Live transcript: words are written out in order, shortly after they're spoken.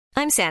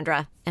I'm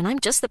Sandra, and I'm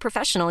just the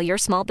professional your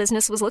small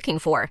business was looking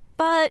for.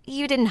 But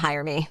you didn't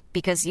hire me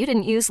because you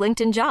didn't use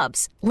LinkedIn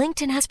Jobs.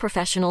 LinkedIn has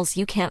professionals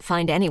you can't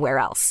find anywhere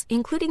else,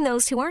 including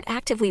those who aren't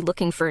actively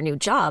looking for a new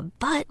job,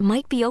 but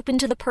might be open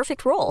to the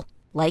perfect role,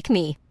 like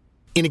me.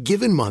 In a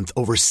given month,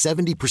 over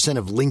 70%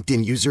 of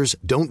LinkedIn users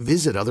don't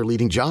visit other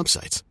leading job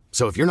sites.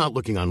 So if you're not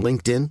looking on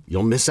LinkedIn,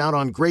 you'll miss out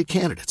on great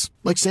candidates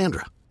like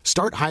Sandra.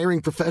 Start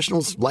hiring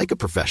professionals like a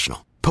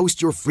professional.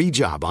 Post your free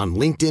job on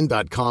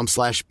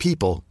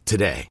linkedin.com/people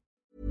today.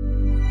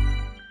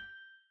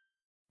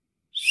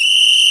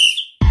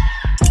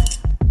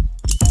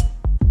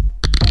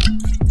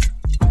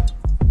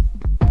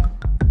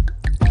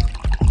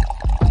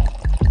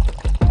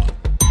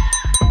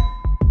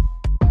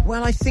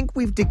 Well, I think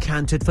we've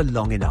decanted for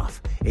long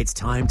enough. It's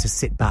time to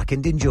sit back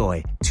and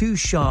enjoy Two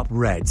Sharp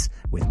Reds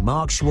with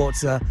Mark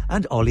Schwarzer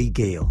and Ollie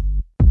Gill.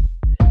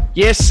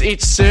 Yes,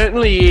 it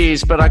certainly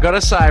is, but I got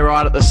to say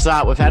right at the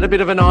start, we've had a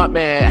bit of a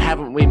nightmare,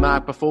 haven't we,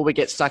 Mark, before we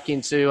get stuck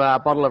into a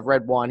bottle of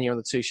red wine here on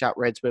the Two Sharp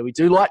Reds, where we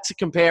do like to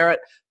compare it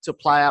to a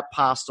player,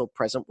 past or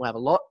present. We have a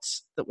lot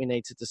that we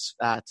need to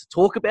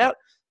talk about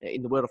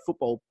in the world of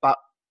football, but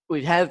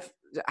we have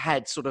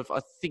had sort of,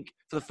 I think,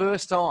 for the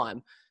first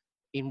time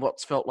in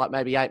what's felt like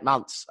maybe 8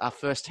 months, our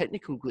first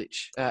technical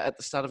glitch at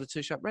the start of the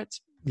Two Sharp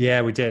Reds.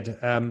 Yeah, we did.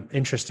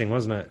 Interesting,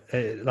 wasn't it?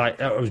 It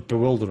was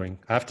bewildering.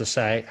 I have to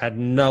say, I had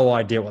no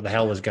idea what the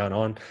hell was going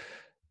on.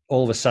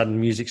 All of a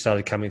sudden, music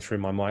started coming through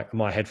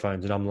my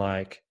headphones, and I'm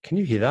like, "Can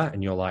you hear that?"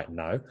 And you're like,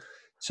 "No."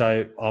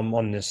 So I'm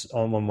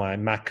on my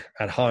Mac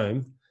at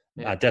home,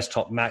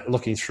 desktop Mac,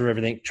 looking through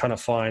everything, trying to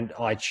find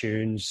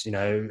iTunes,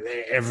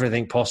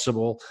 everything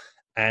possible,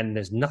 and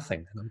there's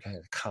nothing. And I'm going,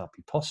 "It can't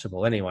be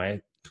possible."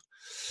 Anyway,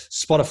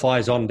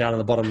 Spotify's on down at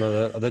the bottom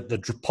of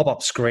the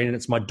pop-up screen, and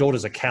it's my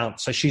daughter's account.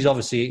 So she's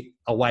obviously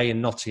away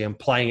in Nottingham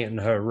playing it in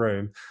her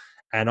room,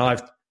 and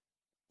I've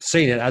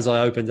seen it as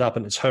I opened up,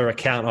 and it's her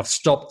account. I've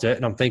stopped it,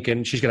 and I'm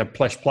thinking she's going to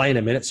press play in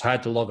a minute, so I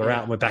had to log her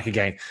out, and we're back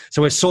again.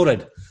 So we're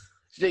sorted.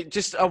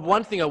 Just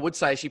one thing I would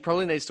say, she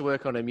probably needs to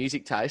work on her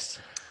music taste.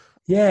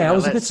 Yeah, I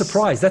was a bit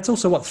surprised. That's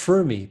also what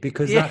threw me,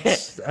 because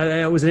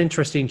it was an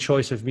interesting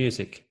choice of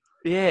music.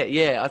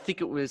 Yeah. I think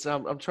it was.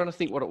 I'm trying to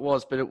think what it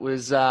was, but it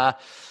was.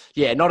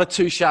 Not a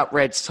Two Sharp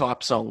Reds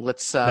type song.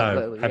 Let's.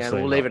 No,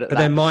 absolutely we'll leave it at that. But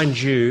that. then,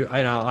 mind you,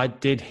 I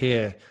did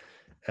hear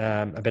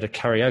a bit of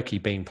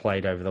karaoke being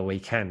played over the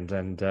weekend,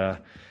 and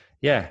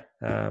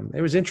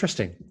it was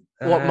interesting.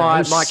 What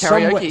my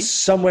karaoke?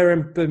 Somewhere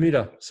in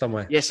Bermuda,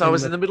 somewhere. Yes, I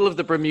was in the middle of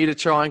the Bermuda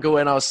Triangle,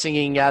 and I was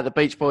singing the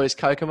Beach Boys'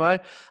 Kokomo.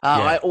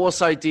 I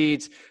also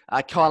did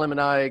Kylie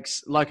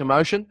Minogue's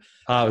Locomotion.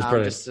 Oh, it was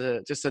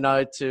brilliant. Just a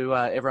nod to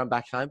everyone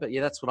back home. But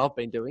yeah, that's what I've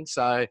been doing.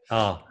 So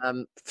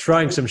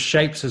throwing some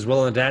shapes as well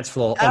on the dance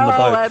floor on the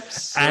boat.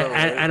 Absolutely.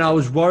 And I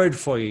was worried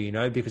for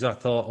you, because I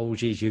thought, oh,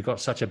 geez, you've got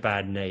such a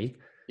bad knee.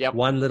 Yep.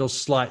 One little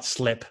slight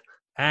slip,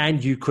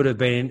 and you could have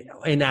been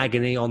in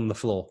agony on the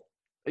floor.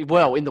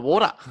 Well, in the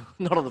water,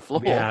 not on the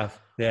floor.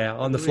 Yeah,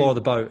 on the floor of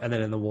the boat and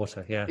then in the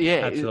water. Yeah,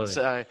 absolutely.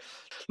 So,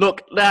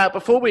 look, now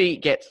before we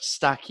get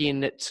stuck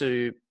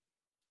into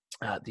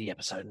the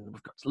episode, and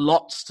we've got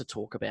lots to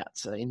talk about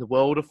in the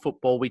world of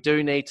football, we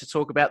do need to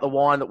talk about the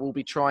wine that we'll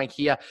be trying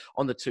here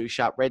on the Two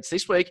Sharp Reds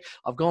this week.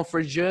 I've gone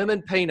for a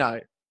German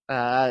Pinot,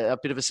 a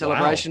bit of a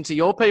celebration to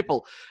your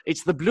people.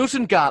 It's the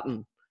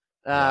Blutengarten.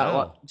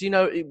 Wow. Do you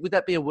know, would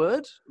that be a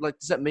word? Like,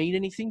 does that mean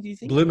anything, do you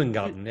think?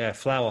 Blumengarten,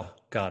 flower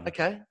garden.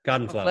 Okay.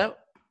 Garden flower.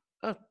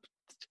 Oh,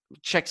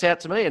 checks out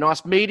to me. A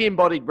nice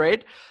medium-bodied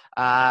red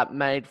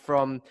made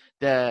from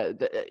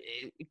the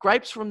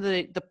grapes from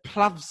the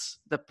Pfalz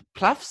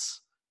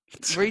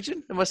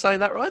region. Am I saying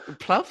that right? The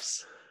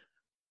Pfalz?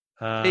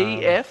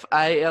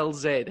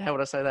 Pfalz. How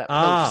would I say that?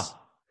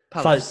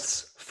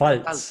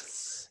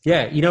 Pfalz.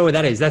 Yeah, you know where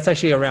that is? That's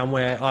actually around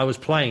where I was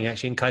playing,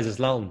 actually, in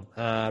Kaiserslautern,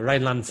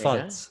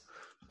 Rheinland-Pfalz.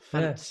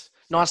 Yes.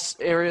 Nice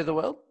area of the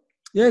world.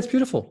 Yeah, it's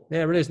beautiful.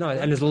 Yeah, it really is nice.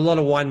 And there's a lot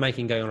of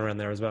winemaking going on around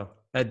there as well.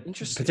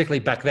 Interesting. Particularly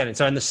back then.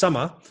 So in the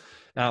summer,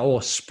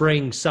 or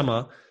spring,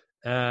 summer,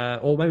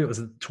 or maybe it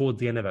was towards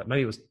the end of it.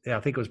 Maybe it was, I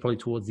think it was probably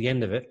towards the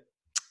end of it.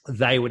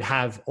 They would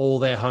have all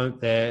their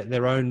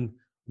own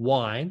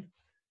wine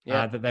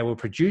that they were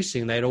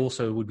producing. They'd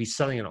also would be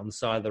selling it on the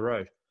side of the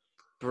road.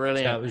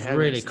 Brilliant. So it was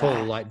really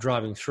cool, like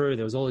driving through.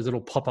 There was all these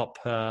little pop-up,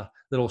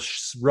 little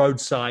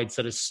roadside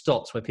sort of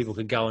stops where people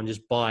could go and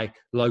just buy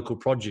local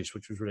produce,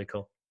 which was really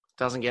cool.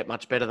 Doesn't get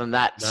much better than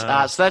that.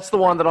 No. So that's the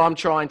one that I'm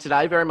trying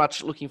today. Very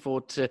much looking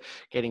forward to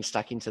getting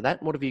stuck into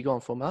that. What have you gone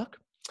for, Mark?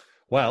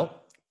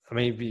 Well, I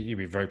mean, you'd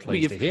be very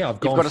pleased to hear. You've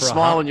got a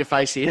smile on your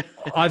face here.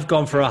 I've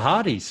gone for a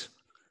Hardy's.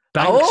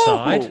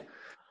 Bankside.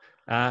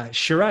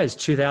 Shiraz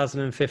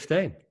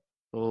 2015.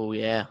 Oh,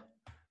 yeah.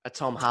 A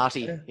Tom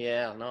Hardy.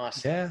 Yeah,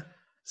 nice. Yeah.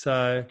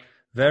 So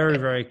very,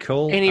 very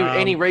cool.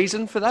 Any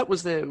reason for that?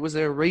 Was there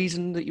a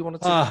reason that you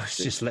wanted to? Oh, it's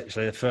just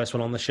literally the first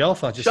one on the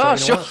shelf. I just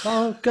thought,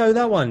 I'll go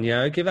that one.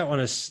 Give that one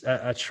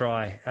a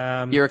try.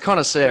 You're a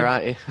connoisseur,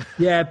 aren't you?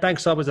 Yeah,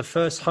 Bankside was the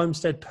first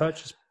homestead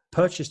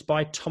purchased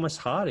by Thomas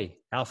Hardy.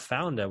 Our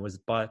founder was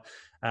by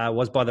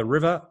the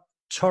River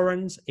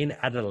Torrens in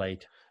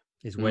Adelaide.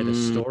 is where the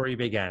story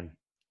began.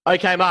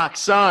 Okay, Mark.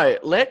 So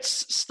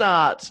let's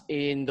start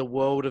in the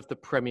world of the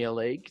Premier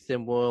League.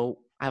 Then we'll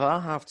have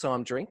our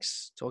halftime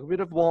drinks, talk a bit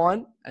of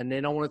wine, and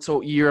then I want to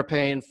talk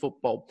European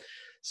football.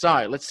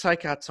 So let's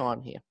take our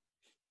time here.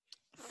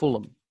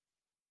 Fulham.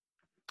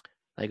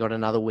 They got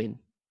another win.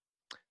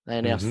 They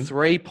are now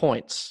 3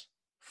 points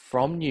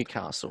from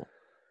Newcastle.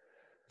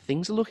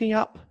 Things are looking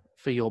up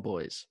for your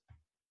boys.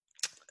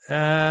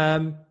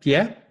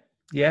 Yeah.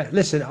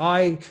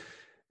 Listen,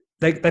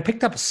 they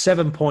picked up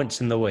 7 points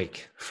in the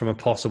week from a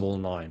possible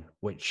 9,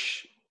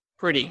 which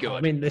pretty good.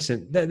 I mean,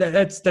 listen,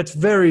 that's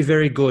very,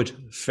 very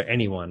good for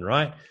anyone,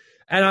 right?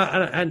 And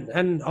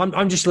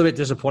I'm just a little bit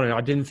disappointed.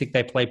 I didn't think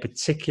they played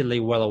particularly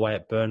well away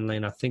at Burnley,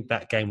 and I think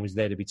that game was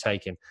there to be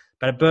taken.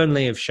 But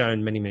Burnley have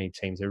shown many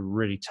teams they're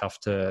really tough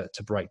to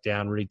break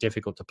down, really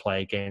difficult to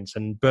play against,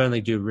 and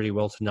Burnley do really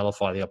well to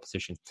nullify the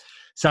opposition.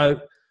 So,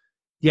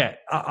 yeah,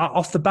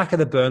 off the back of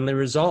the Burnley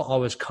result, I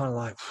was kind of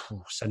like,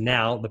 so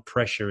now the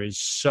pressure is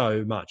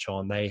so much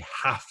on. They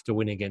have to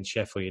win against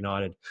Sheffield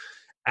United,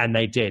 and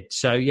they did.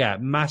 So, yeah,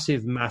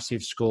 massive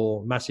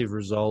score, massive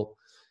result.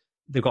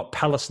 They've got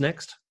Palace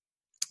next,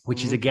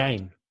 which is,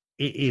 again,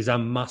 it is a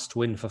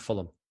must-win for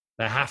Fulham.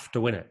 They have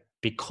to win it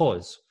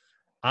because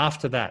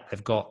after that,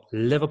 they've got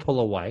Liverpool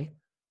away,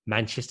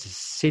 Manchester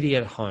City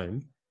at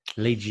home,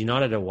 Leeds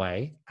United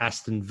away,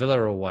 Aston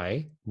Villa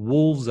away,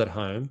 Wolves at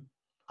home,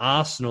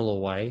 Arsenal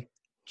away,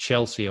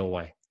 Chelsea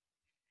away.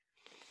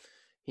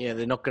 Yeah,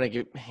 they're not going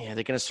to get. Yeah,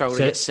 they're going to struggle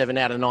to get 7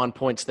 out of 9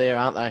 points there,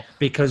 aren't they?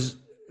 Because,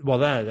 well,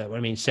 7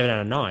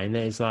 out of 9.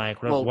 There's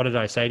like, what did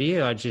I say to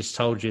you? I just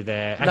told you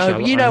there.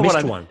 Actually, I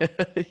missed one.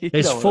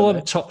 There's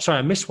Fulham.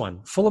 I missed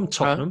one. Fulham,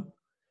 Tottenham,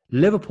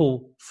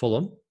 Liverpool,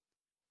 Fulham,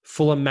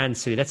 Man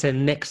City. That's their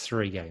next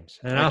 3 games.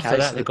 And after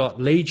that, they've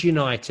got Leeds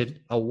United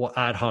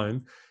at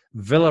home,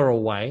 Villa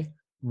away,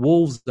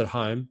 Wolves at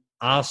home,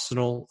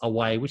 Arsenal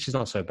away, which is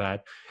not so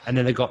bad. And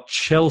then they've got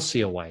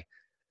Chelsea away.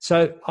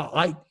 So,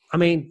 I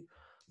mean,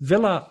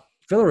 Villa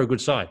are a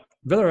good side.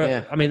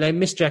 I mean, they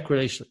missed Jack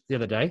Grealish the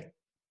other day,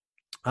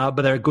 but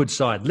they're a good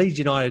side. Leeds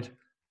United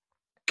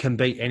can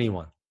beat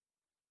anyone.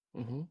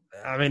 Mm-hmm.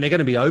 I mean, they're going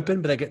to be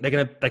open, but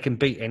they can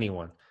beat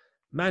anyone.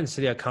 Man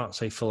City, I can't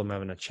see Fulham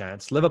having a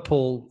chance.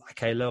 Liverpool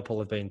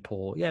have been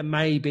poor. Yeah,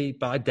 maybe,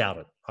 but I doubt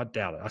it.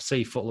 I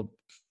see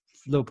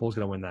Liverpool's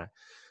going to win that.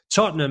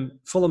 Tottenham,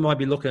 Fulham might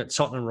be looking at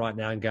Tottenham right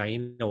now and going,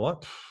 you know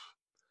what?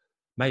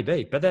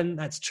 Maybe. But then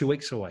that's 2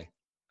 weeks away.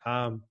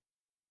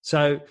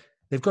 So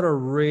they've got a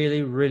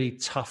really, really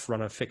tough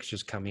run of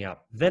fixtures coming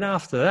up. Then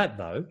after that,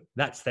 though,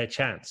 that's their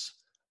chance.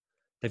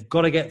 They've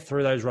got to get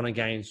through those run of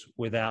games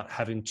without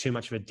having too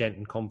much of a dent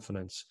in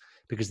confidence.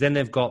 Because then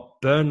they've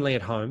got Burnley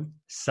at home,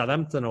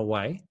 Southampton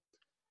away,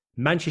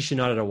 Manchester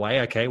United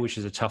away, which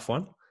is a tough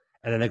one.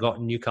 And then they've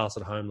got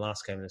Newcastle at home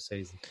last game of the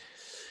season.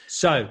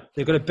 So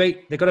they've got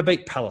to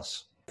beat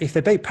Palace. If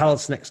they beat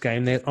Palace next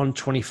game, they're on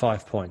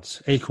 25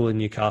 points, equal in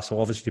Newcastle,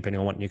 obviously depending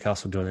on what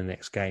Newcastle do in the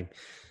next game.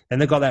 And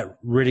they've got that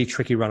really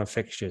tricky run of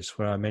fixtures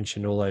where I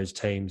mentioned all those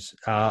teams.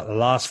 The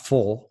last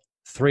 4,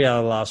 3 out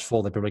of the last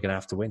 4, they're probably going to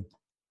have to win.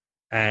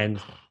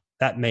 And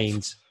that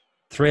means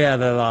 3 out of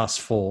the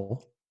last 4,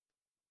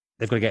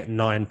 they've got to get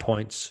 9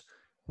 points,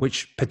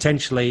 which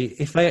potentially,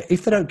 if they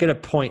don't get a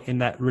point in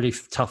that really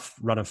tough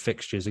run of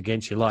fixtures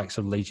against your likes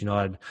of Leeds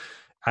United,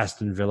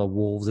 Aston Villa,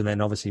 Wolves, and then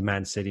obviously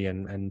Man City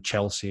and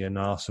Chelsea and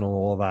Arsenal,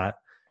 all that.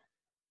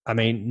 I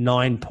mean,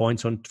 9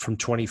 points from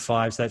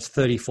 25, so that's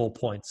 34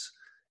 points.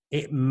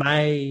 It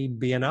may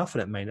be enough,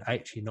 and it may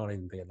actually not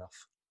even be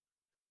enough.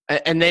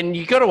 And then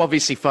you've got to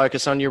obviously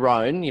focus on your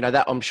own. You know,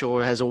 that I'm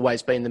sure has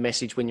always been the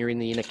message when you're in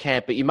the inner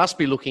camp. But you must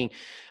be looking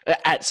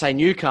at, say,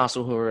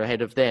 Newcastle, who are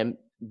ahead of them.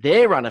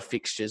 Their run of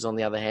fixtures, on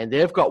the other hand,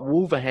 they've got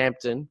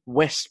Wolverhampton,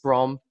 West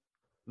Brom,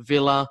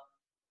 Villa,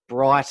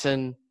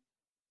 Brighton,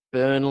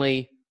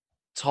 Burnley,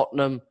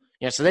 Tottenham.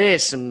 You know, so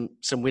there's some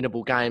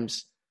winnable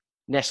games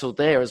nestled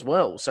there as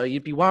well. So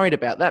you'd be worried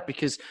about that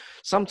because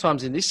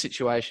sometimes in this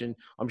situation,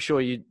 I'm sure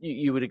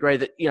you would agree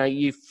that, you know,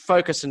 you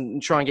focus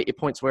and try and get your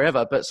points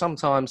wherever, but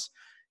sometimes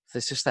if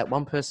there's just that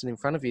one person in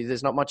front of you,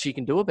 there's not much you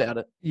can do about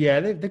it. Yeah,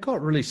 they've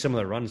got really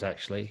similar runs,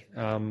 actually.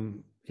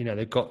 You know,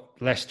 they've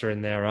got Leicester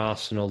in there,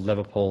 Arsenal,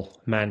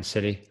 Liverpool, Man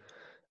City.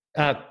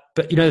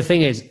 But, you know, the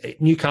thing is,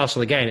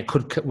 Newcastle, again, it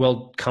could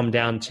well come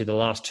down to the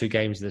last 2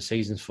 games of the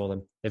season for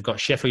them. They've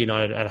got Sheffield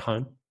United at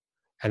home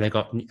and they've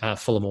got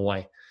Fulham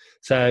away.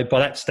 So by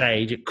that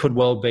stage, it could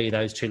well be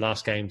those 2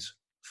 last games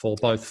for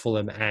both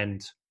Fulham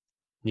and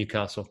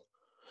Newcastle.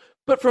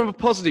 But from a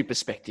positive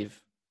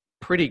perspective,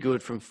 pretty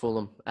good from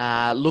Fulham.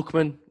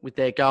 Lookman with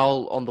their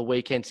goal on the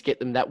weekend to get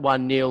them that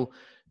 1-0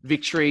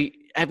 victory.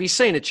 Have you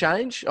seen a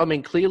change? I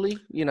mean, clearly,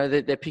 you know,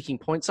 they're picking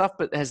points up,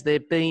 but has there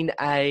been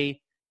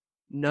a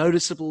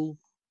noticeable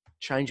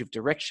change of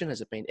direction? Has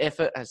it been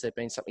effort? Has there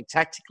been something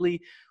tactically?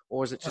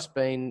 Or has it just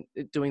been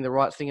doing the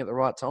right thing at the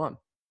right time?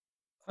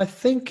 I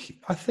think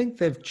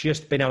they've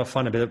just been able to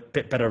find a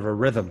bit better of a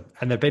rhythm,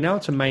 and they've been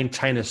able to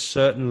maintain a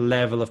certain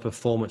level of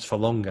performance for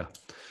longer.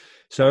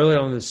 So early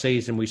on in the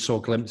season, we saw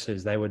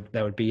glimpses. They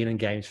would be in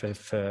games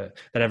for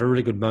they'd have a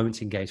really good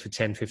moments in games for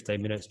 10,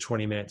 15 minutes,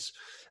 20 minutes,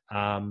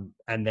 and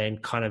then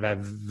kind of have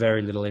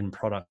very little in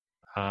product.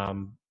 It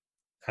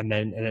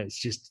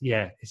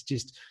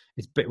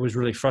was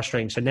really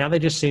frustrating. So now they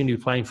just seem to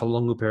be playing for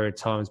longer period of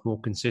times, more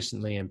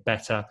consistently and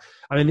better.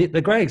 I mean,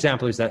 the great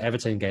example is that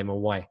Everton game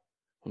away.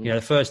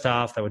 The first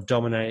half they were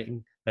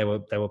dominating. They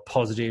were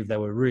positive. They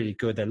were really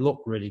good. They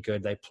looked really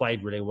good. They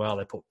played really well.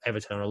 They put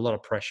Everton under a lot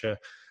of pressure,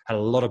 had a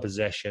lot of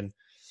possession,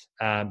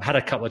 had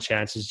a couple of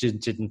chances, just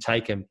didn't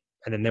take them.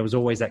 And then there was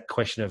always that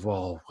question of,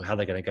 well, how are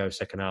they going to go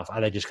second half?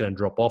 Are they just going to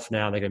drop off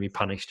now? Are they going to be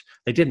punished?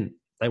 They didn't.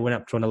 They went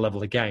up to another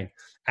level again,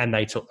 and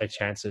they took their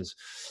chances.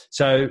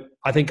 So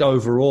I think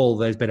overall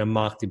there's been a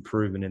marked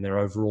improvement in their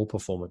overall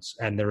performance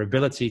and their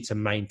ability to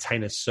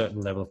maintain a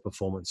certain level of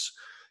performance.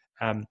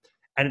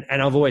 And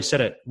I've always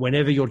said it,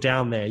 whenever you're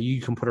down there,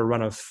 you can put a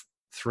run of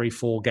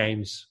 3-4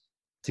 games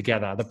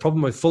together. The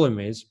problem with Fulham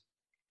is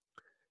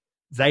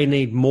they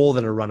need more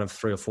than a run of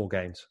 3 or 4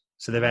 games.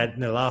 So they've had, in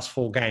the last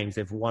 4 games,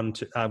 they've won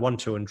 2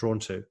 and drawn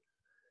 2.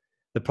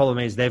 The problem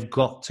is they've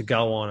got to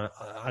go on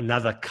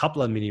another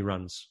couple of mini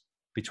runs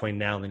between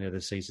now and the end of the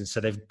season.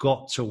 So they've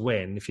got to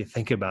win, if you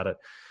think about it.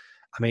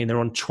 I mean, they're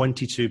on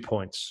 22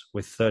 points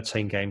with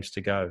 13 games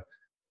to go.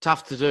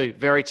 Tough to do,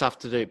 very tough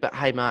to do. But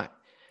hey, Mark,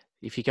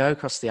 if you go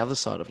across the other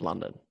side of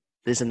London,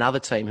 there's another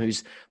team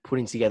who's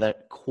putting together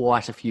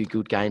quite a few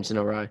good games in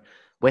a row,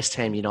 West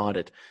Ham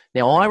United.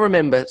 Now, I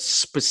remember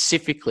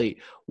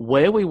specifically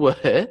where we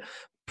were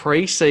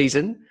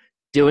pre-season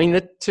doing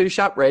the Two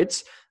Sharp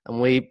Reds, and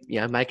we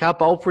make our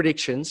bold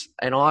predictions.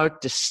 And I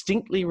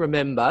distinctly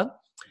remember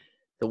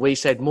that we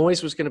said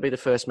Moyes was going to be the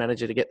first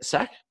manager to get the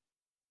sack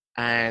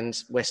and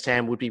West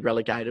Ham would be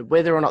relegated.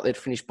 Whether or not they'd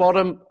finish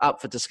bottom,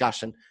 up for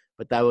discussion,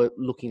 but they were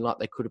looking like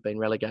they could have been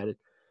relegated.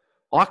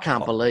 I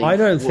can't believe. I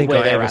don't think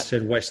I ever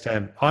said West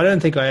Ham. I don't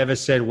think I ever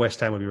said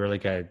West Ham would be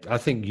relegated. I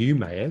think you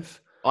may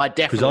have. I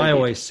definitely because I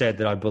always said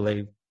that I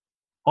believe.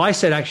 I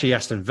said actually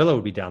Aston Villa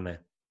would be down there.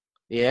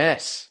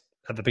 Yes.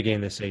 At the beginning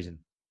of the season,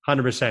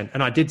 100%.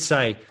 And I did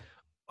say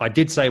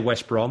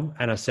West Brom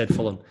and I said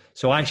Fulham.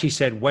 So I actually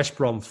said West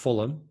Brom,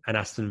 Fulham, and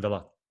Aston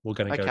Villa were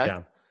going to go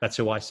down. That's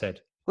who I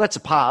said. Well, that's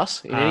a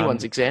pass in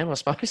anyone's exam, I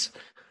suppose.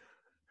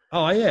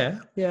 Oh yeah,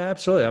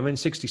 absolutely. I mean,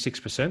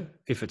 66%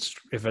 if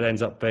it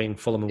ends up being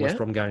Fulham and West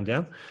Brom going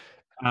down.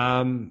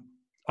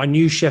 I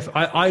knew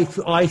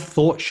I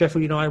thought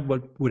Sheffield United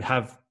would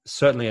have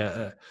certainly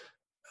a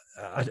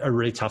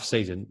really tough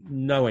season,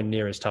 nowhere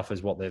near as tough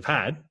as what they've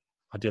had.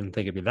 I didn't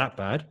think it'd be that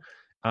bad,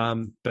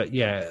 but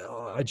yeah,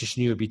 I just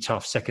knew it'd be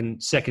tough.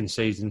 Second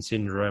season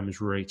syndrome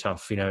is really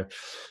tough. You're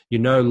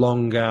no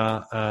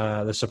longer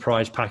the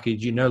surprise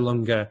package. You're no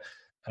longer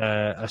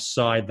a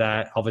side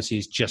that obviously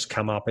has just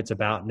come up. It's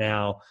about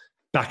now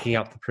backing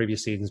up the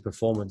previous season's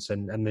performance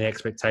and the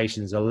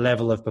expectations, a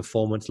level of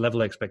performance,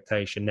 level of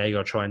expectation. Now you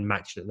got to try and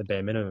match it at the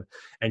bare minimum.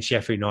 And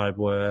Sheffield United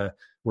were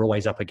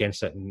always up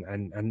against it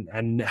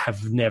and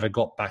have never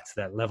got back to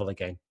that level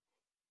again.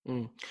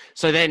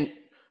 So then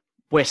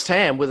West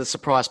Ham with a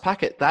surprise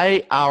packet.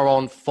 They are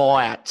on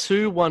fire.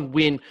 2-1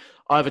 win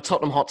over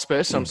Tottenham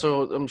Hotspur. So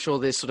I'm sure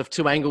there's sort of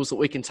 2 angles that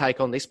we can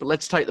take on this, but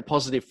let's take the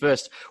positive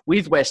first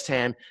with West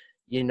Ham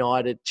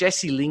United.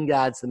 Jesse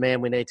Lingard's the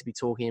man we need to be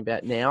talking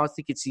about now. I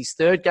think it's his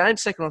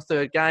second or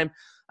third game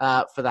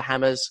for the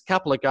Hammers.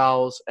 Couple of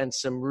goals and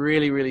some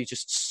really, really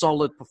just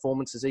solid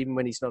performances, even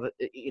when he's not,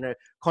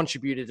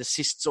 contributed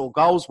assists or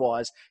goals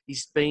wise.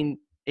 He's been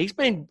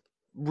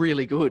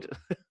really good.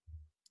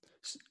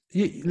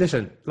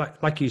 Listen,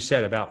 like you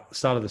said about the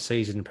start of the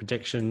season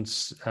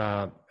predictions,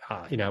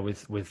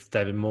 with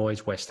David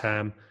Moyes, West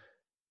Ham.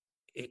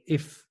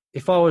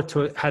 If I were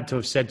to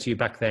have said to you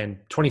back then,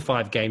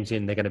 25 games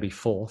in, they're going to be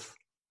 4th,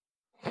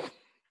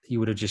 you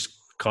would have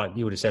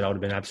said I would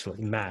have been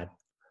absolutely mad.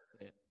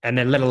 Yeah. And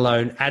then let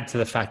alone add to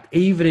the fact,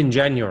 even in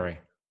January,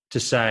 to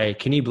say,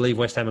 can you believe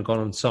West Ham have gone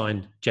and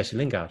signed Jesse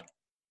Lingard?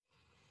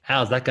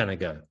 How's that going to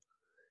go?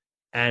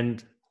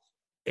 And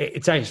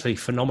it's actually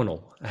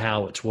phenomenal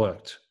how it's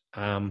worked.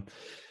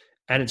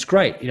 And it's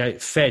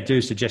great, fair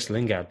dues to Jesse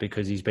Lingard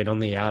because he's been on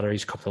the outer.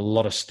 He's copped a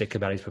lot of stick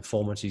about his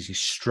performance. He's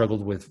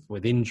struggled with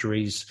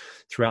injuries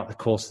throughout the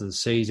course of the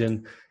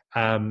season.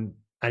 And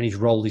he's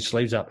rolled his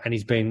sleeves up and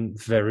he's been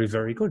very,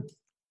 very good.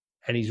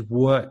 And he's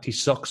worked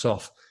his socks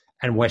off.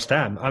 And West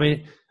Ham, I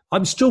mean,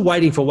 I'm still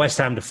waiting for West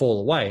Ham to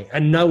fall away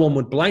and no one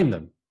would blame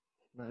them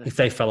if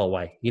they fell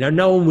away.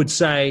 No one would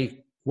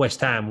say West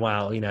Ham,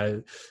 well,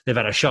 they've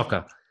had a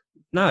shocker.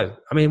 No,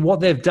 I mean, what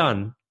they've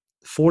done,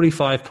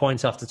 45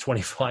 points after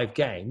 25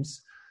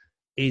 games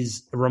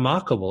is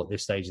remarkable at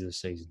this stage of the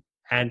season.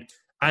 And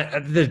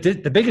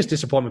the biggest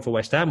disappointment for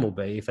West Ham will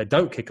be if they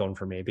don't kick on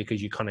from here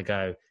because you kind of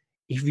go,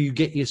 if you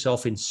get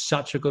yourself in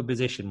such a good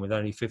position with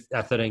only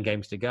 13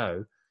 games to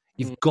go,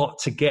 you've got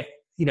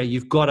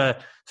to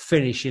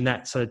finish in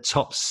that sort of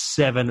top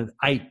 7 and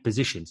 8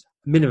 positions,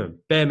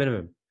 bare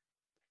minimum.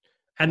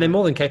 And they're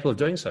more than capable of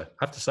doing so, I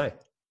have to say.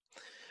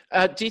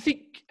 Do you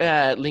think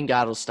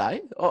Lingard will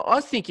stay. I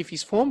think if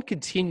his form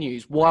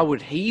continues, why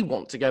would he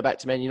want to go back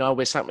to Man United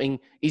where something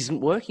isn't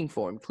working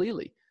for him,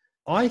 clearly?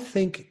 I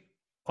think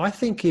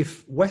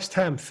if West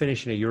Ham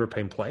finish in a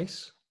European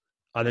place,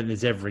 I think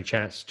there's every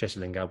chance Jesse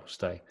Lingard will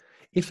stay.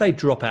 If they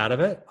drop out of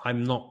it,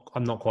 I'm not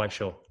quite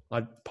sure.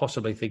 I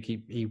possibly think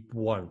he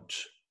won't.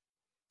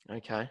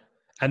 Okay.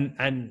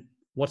 And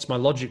what's my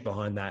logic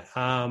behind that?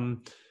 I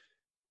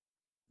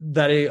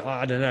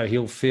don't know.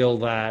 He'll feel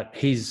that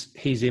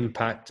his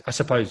impact. I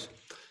suppose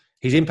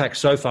his impact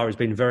so far has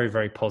been very,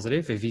 very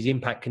positive. If his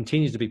impact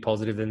continues to be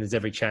positive, then there's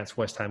every chance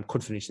West Ham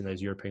could finish in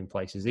those European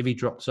places. If he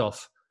drops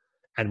off,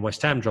 and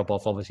West Ham drop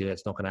off, obviously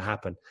that's not going to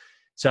happen.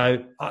 So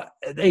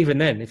even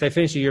then, if they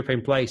finish a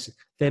European place,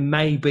 there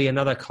may be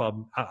another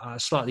club, a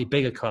slightly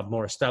bigger club,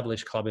 more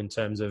established club in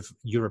terms of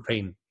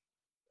European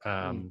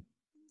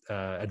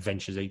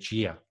adventures each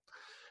year.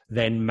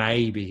 Then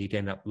maybe he'd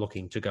end up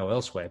looking to go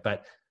elsewhere.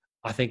 But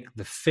I think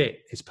the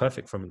fit is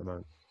perfect for him at the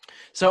moment.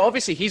 So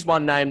obviously he's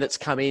one name that's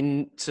come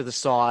in to the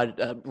side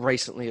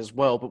recently as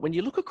well. But when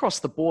you look across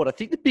the board, I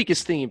think the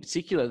biggest thing in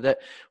particular that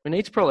we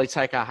need to probably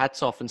take our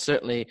hats off, and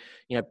certainly,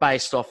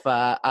 based off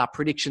our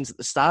predictions at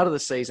the start of the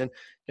season,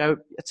 I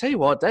tell you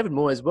what, David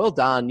Moyes, well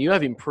done. You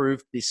have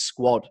improved this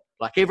squad.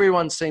 Like,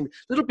 everyone seemed a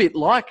little bit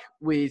like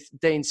with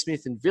Dean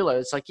Smith and Villa.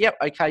 It's like, yep,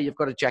 okay, you've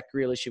got a Jack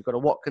Grealish, you've got a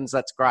Watkins,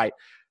 that's great.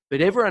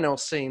 But everyone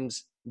else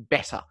seems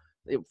better.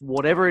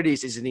 Whatever it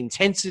is it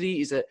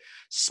intensity? Is it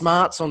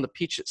smarts on the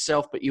pitch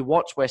itself? But you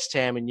watch West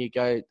Ham and you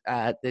go,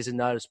 there's a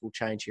noticeable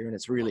change here, and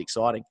it's really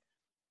exciting.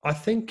 I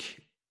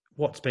think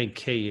what's been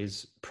key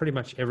is pretty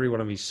much every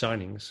one of his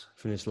signings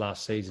from this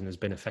last season has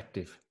been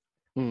effective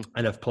and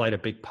have played a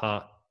big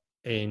part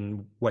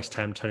in West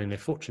Ham turning their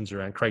fortunes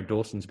around. Craig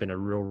Dawson's been a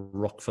real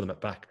rock for them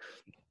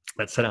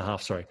at centre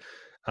half.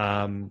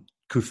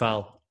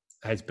 Kufal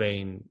has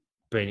been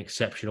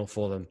exceptional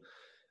for them.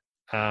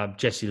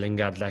 Jesse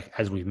Lingard,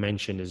 as we've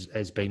mentioned,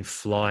 has been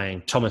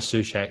flying. Thomas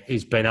Souček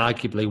has been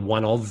arguably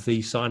one of the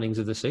signings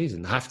of the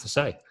season, I have to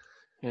say.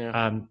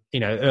 Yeah.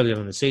 Earlier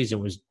in the season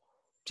was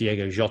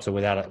Diego Jota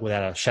without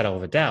a shadow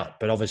of a doubt,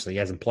 but obviously he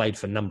hasn't played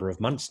for a number of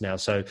months now.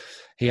 So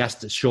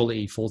surely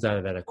he falls out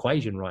of that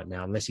equation right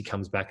now, unless he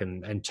comes back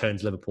and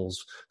turns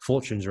Liverpool's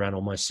fortunes around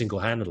almost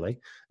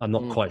single-handedly. I'm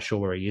not quite sure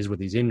where he is with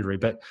his injury,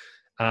 but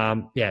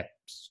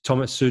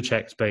Thomas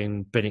Souček's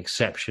been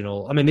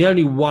exceptional. I mean, the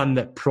only one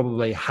that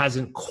probably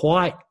hasn't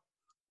quite,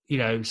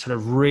 sort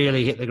of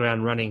really hit the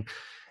ground running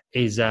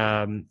is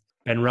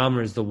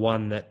Benrahma is the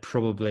one that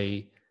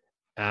probably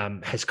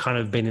has kind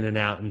of been in and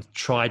out and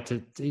tried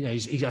to,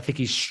 I think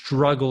he's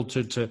struggled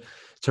to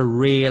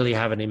really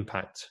have an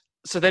impact.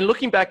 So then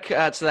looking back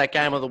to that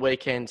game of the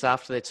weekend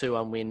after their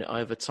 2-1 win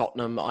over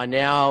Tottenham, I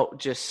now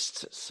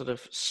just sort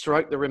of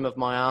stroke the rim of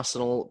my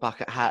Arsenal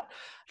bucket hat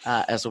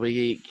as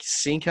we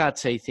sink our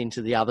teeth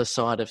into the other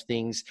side of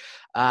things.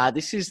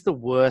 This is the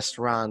worst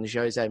run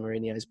Jose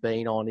Mourinho's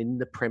been on in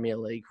the Premier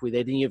League with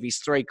any of his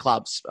three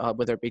clubs,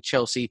 whether it be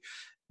Chelsea,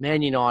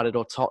 Man United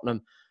or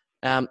Tottenham.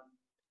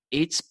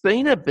 It's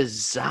been a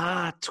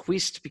bizarre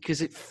twist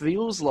because it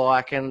feels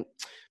like, and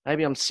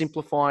maybe I'm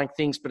simplifying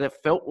things, but it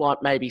felt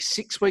like maybe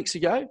 6 weeks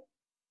ago,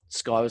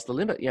 sky was the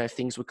limit.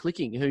 Things were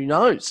clicking. Who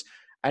knows?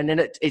 And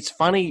then it's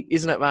funny,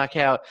 isn't it, Mark,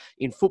 how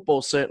in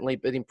football certainly,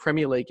 but in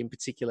Premier League in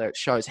particular, it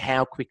shows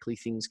how quickly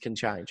things can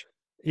change.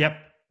 Yep,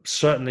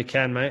 certainly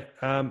can, mate.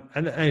 And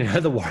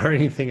the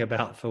worrying thing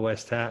about for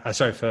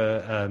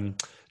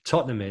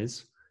Tottenham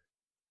is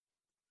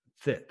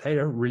that they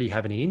don't really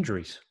have any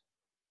injuries.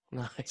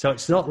 No. So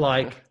it's not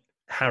like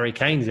Harry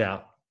Kane's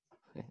out.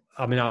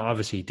 I mean,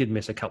 obviously he did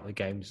miss a couple of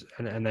games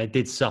and they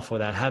did suffer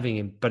without having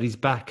him, but he's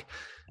back.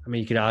 I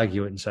mean, you could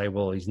argue it and say,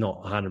 well, he's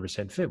not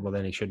 100% fit. Well,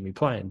 then he shouldn't be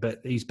playing, but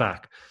he's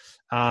back.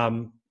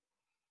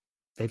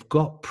 They've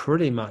got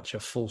pretty much a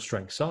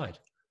full-strength side.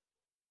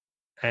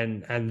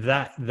 And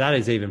that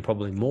is even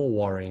probably more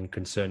worrying and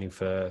concerning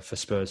for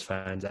Spurs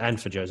fans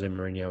and for Jose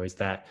Mourinho, is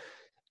that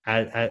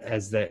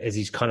as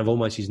he's kind of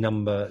almost his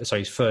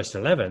first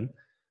 11,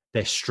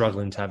 they're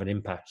struggling to have an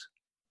impact.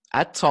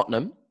 At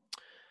Tottenham,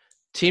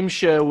 Tim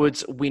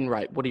Sherwood's win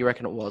rate, what do you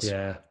reckon it was?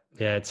 Yeah,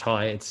 it's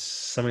high. It's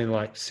something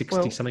like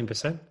 60-something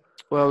percent.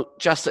 Well,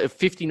 just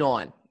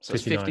 59. So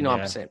 59,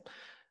 it's 59%. Yeah.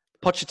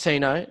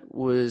 Pochettino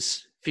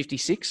was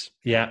 56.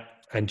 Yeah,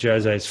 and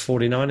Jose's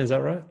 49, is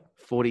that right?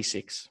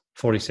 46.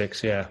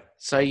 46, yeah.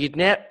 So you'd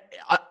now,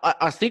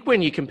 I think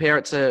when you compare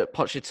it to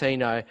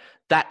Pochettino,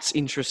 that's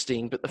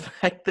interesting. But the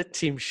fact that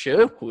Tim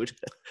Sherwood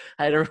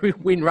had a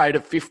win rate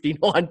of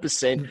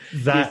 59%,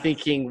 you're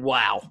thinking,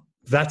 wow.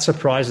 That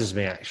surprises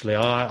me, actually.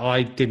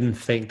 I didn't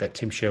think that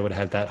Tim Sherwood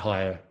had that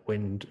higher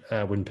win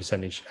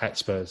percentage at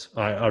Spurs.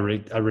 I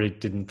really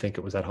didn't think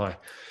it was that high.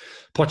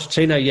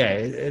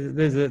 Pochettino,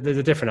 there's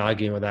a different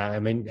argument with that. I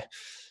mean,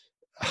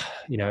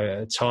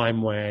 a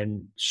time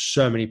when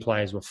so many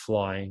players were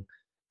flying.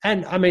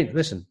 And, I mean,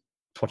 listen,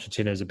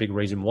 Pochettino is a big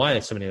reason why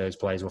so many of those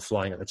players were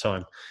flying at the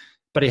time.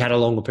 But he had a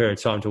longer period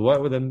of time to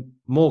work with them,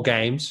 more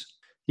games.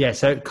 Yeah,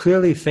 so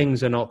clearly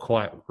things are not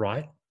quite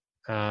right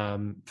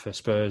for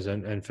Spurs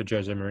and for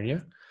Jose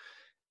Mourinho.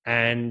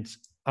 And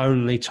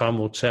only time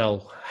will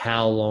tell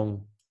how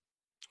long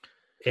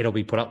it'll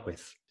be put up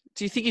with.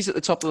 Do you think he's at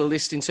the top of the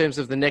list in terms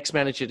of the next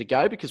manager to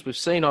go? Because we've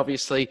seen,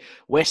 obviously,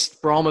 West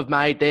Brom have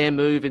made their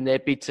move in their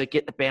bid to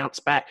get the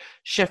bounce back.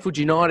 Sheffield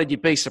United,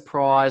 you'd be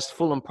surprised.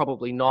 Fulham,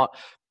 probably not.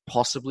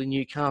 Possibly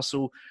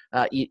Newcastle.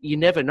 You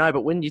never know.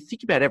 But when you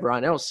think about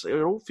everyone else, it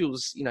all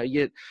feels,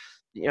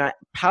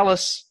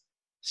 Palace,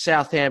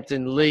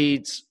 Southampton,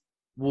 Leeds,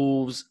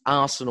 Wolves,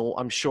 Arsenal,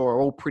 I'm sure,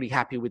 are all pretty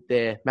happy with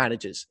their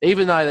managers.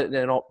 Even though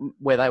they're not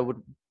where they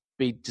would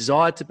be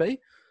desired to be,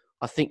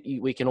 I think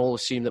we can all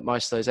assume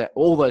that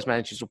all those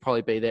managers will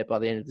probably be there by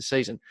the end of the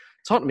season.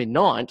 Tottenham in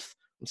 9th,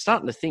 I'm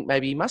starting to think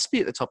maybe he must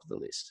be at the top of the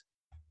list.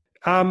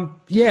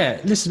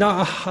 Yeah, listen,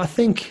 I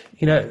think,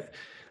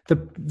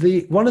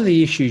 the one of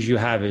the issues you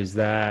have is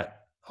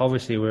that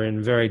obviously we're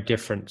in very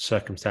different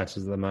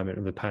circumstances at the moment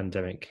of the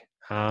pandemic.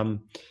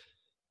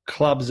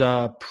 Clubs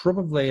are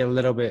probably a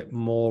little bit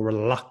more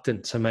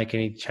reluctant to make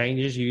any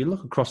changes. You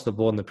look across the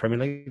board in the Premier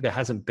League, there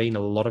hasn't been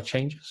a lot of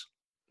changes.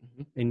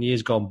 In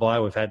years gone by,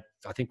 we've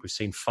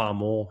seen far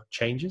more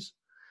changes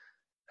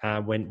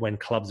when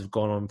clubs have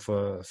gone on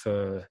for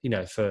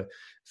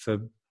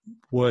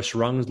worse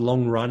runs,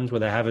 long runs where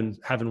they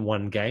haven't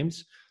won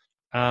games.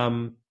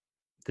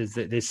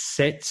 There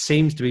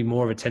seems to be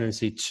more of a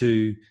tendency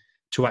to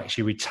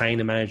actually retain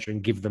a manager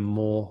and give them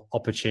more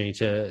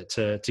opportunity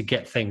to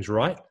get things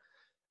right.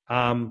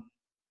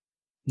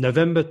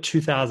 November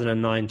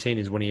 2019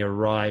 is when he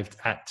arrived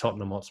at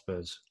Tottenham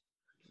Hotspurs.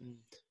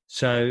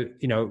 So,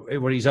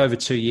 he's over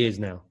 2 years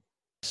now.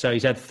 So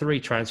he's had 3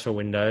 transfer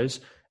windows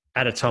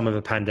at a time of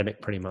a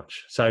pandemic, pretty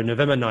much. So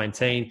November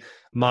 19,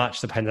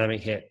 March, the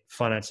pandemic hit,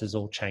 finances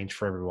all changed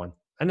for everyone.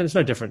 And then it's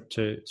no different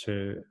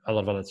to a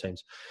lot of other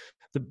teams.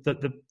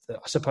 I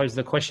suppose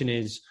the question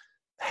is,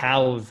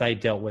 how have they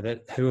dealt with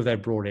it? Who have they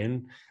brought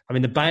in? I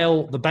mean, the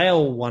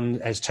Bale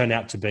one has turned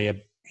out to be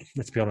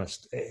let's be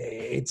honest,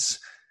 I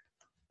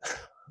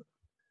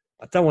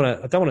don't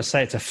want to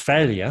say it's a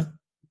failure,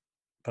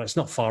 but it's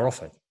not far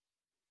off it.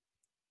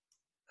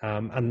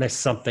 Unless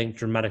something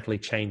dramatically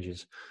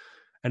changes.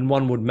 And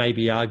one would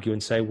maybe argue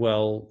and say,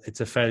 well,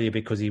 it's a failure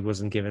because he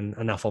wasn't given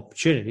enough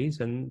opportunities,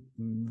 and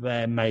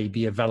there may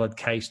be a valid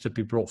case to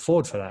be brought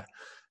forward for that.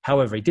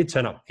 However, he did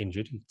turn up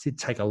injured. It did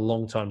take a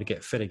long time to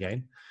get fit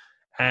again.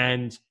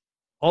 And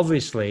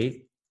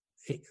obviously,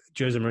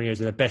 Jose Mourinho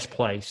is in the best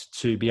place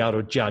to be able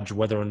to judge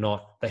whether or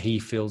not that he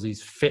feels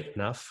he's fit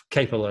enough,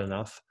 capable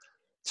enough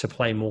to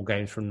play more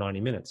games from 90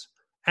 minutes.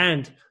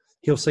 And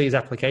he'll see his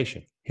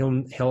application.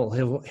 He'll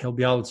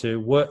be able to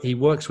work. He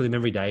works with him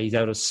every day. He's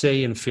able to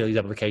see and feel his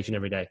application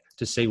every day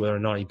to see whether or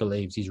not he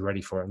believes he's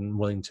ready for it and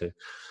willing to.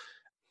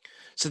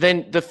 So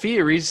then the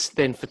fear is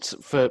then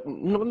for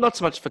not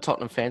so much for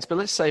Tottenham fans, but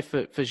let's say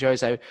for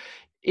Jose,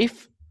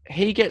 if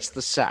he gets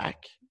the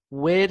sack,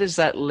 where does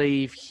that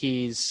leave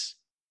his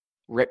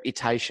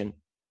reputation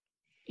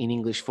in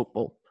English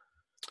football?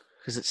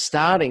 Because it's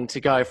starting to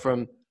go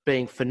from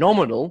being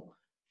phenomenal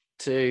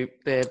to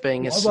there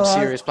being some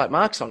serious black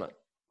marks on it.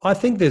 I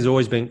think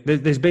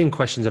there's been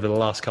questions over the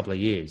last couple of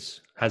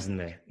years, hasn't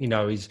there?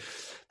 He's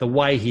the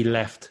way he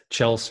left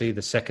Chelsea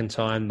the second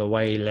time, the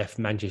way he left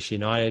Manchester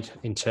United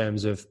in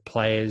terms of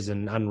players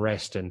and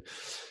unrest and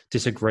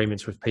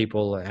disagreements with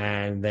people,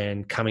 and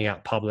then coming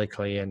out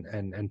publicly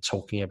and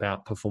talking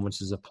about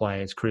performances of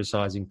players,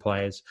 criticising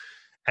players.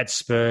 At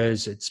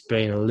Spurs, it's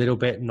been a little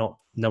bit,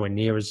 nowhere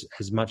near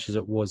as much as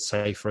it was,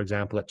 say, for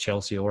example, at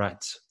Chelsea or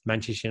at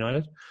Manchester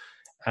United.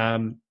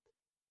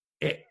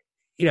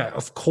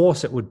 Of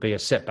course it would be a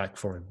setback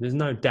for him. There's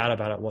no doubt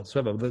about it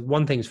whatsoever. But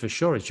one thing's for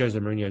sure is Jose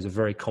Mourinho is a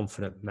very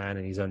confident man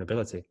in his own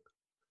ability.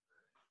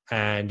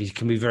 And he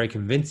can be very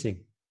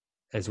convincing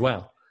as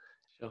well.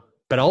 Sure.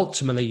 But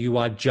ultimately, you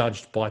are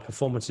judged by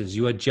performances.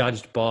 You are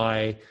judged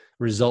by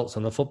results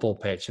on the football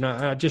pitch. And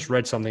I just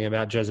read something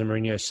about Jose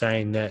Mourinho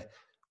saying that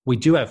we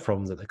do have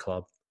problems at the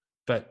club,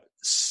 but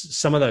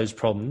some of those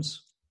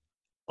problems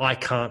I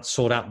can't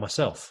sort out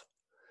myself.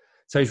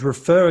 So he's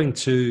referring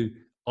to,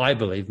 I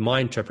believe, my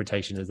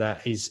interpretation of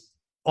that is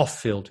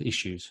off-field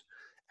issues,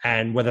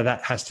 and whether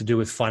that has to do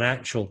with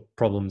financial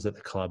problems at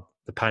the club.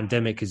 The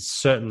pandemic has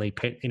certainly,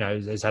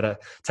 has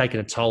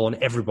taken a toll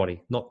on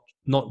everybody,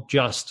 not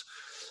just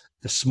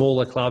the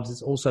smaller clubs.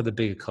 It's also the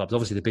bigger clubs.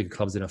 Obviously, the bigger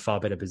clubs are in a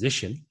far better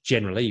position.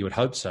 Generally, you would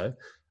hope so,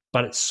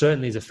 but it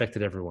certainly has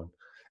affected everyone.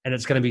 And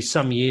it's going to be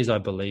some years, I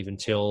believe,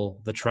 until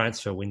the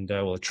transfer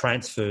window or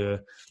transfer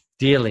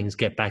dealings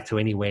get back to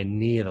anywhere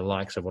near the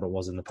likes of what it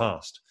was in the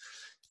past,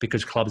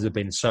 because clubs have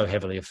been so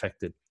heavily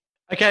affected.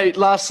 Okay,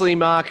 lastly,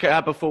 Mark,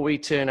 before we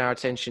turn our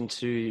attention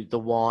to the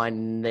wine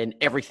and then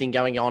everything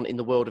going on in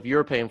the world of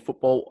European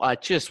football, I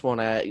just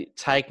want to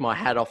take my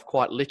hat off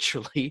quite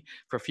literally,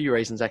 for a few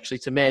reasons actually,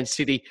 to Man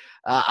City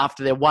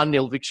after their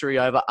 1-0 victory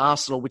over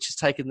Arsenal, which has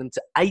taken them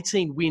to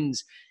 18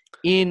 wins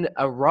in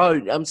a row.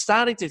 I'm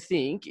starting to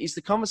think, is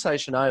the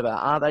conversation over?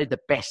 Are they the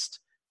best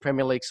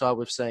Premier League side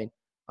we've seen?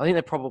 I think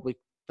they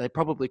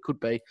probably could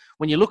be.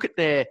 When you look at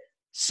their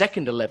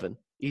second 11,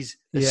 is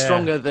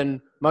stronger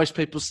than most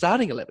people's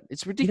starting 11.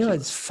 It's ridiculous.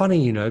 It's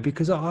funny,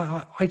 because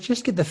I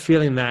just get the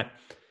feeling that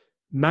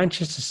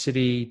Manchester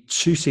City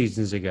 2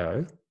 seasons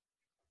ago,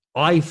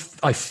 I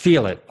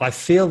feel it. I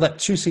feel that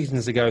 2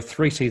 seasons ago,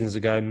 3 seasons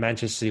ago,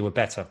 Manchester City were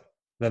better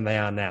than they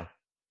are now.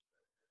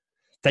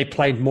 They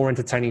played more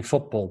entertaining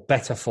football,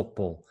 better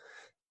football,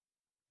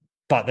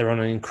 but they're on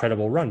an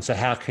incredible run. So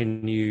how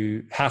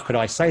could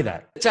I say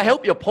that? To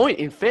help your point,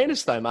 in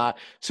fairness though, Mark,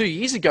 2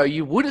 years ago,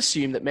 you would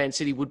assume that Man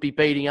City would be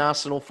beating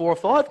Arsenal 4 or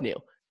 5-0.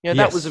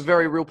 That was a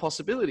very real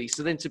possibility.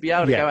 So then to be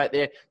able to go out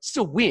there,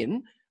 still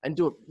win and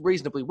do it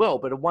reasonably well,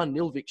 but a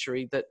 1-0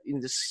 victory that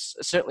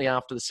certainly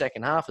after the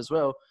second half as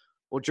well,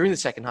 or during the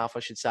second half,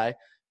 I should say,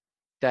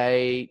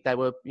 they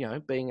were,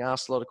 being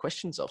asked a lot of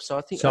questions of. So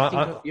I think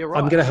you're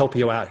right. I'm going to help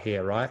you out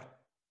here, right?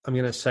 I'm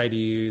going to say to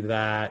you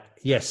that,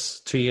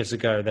 yes, 2 years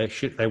ago,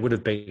 they would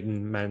have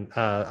beaten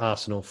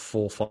Arsenal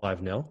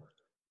 4-5-0,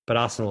 but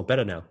Arsenal are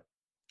better now.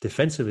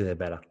 Defensively, they're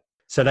better.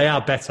 So they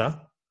are better.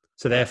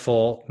 So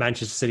therefore,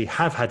 Manchester City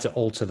have had to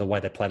alter the way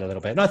they played a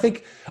little bit. And I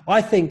think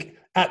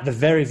at the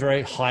very,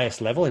 very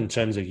highest level in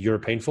terms of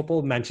European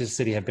football, Manchester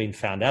City have been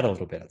found out a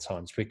little bit at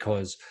times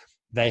because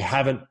they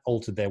haven't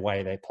altered their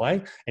way they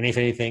play. And if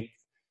anything,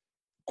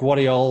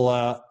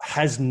 Guardiola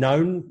has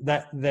known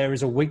that there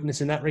is a weakness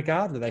in that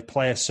regard, that they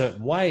play a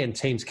certain way and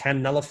teams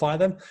can nullify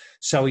them.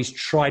 So he's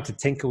tried to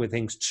tinker with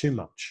things too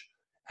much.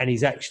 And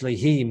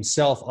he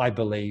himself, I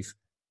believe,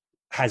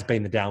 has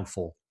been the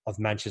downfall of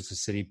Manchester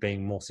City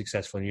being more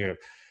successful in Europe.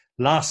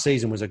 Last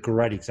season was a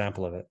great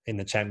example of it in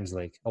the Champions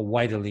League,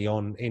 away to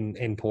Lyon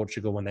in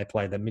Portugal when they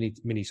played the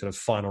mini sort of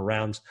final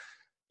rounds.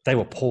 They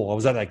were poor. I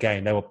was at that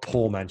game. They were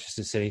poor,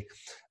 Manchester City.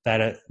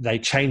 They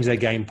changed their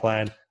game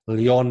plan.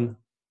 Lyon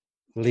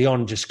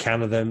just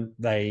countered them.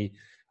 They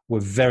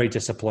were very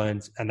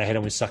disciplined and they hit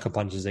them with sucker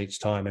punches each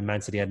time, and Man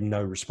City had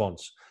no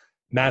response.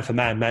 Man for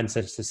man,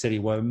 Manchester City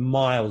were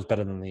miles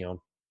better than Lyon.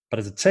 But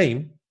as a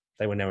team,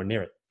 they were nowhere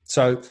near it.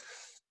 So,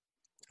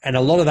 and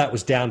a lot of that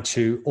was down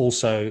to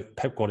also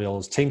Pep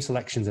Guardiola's team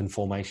selections and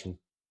formation.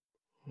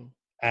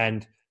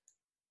 And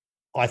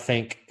I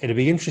think it'll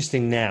be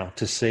interesting now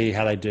to see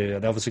how they do.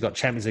 They obviously got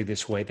Champions League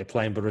this week. They're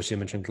playing Borussia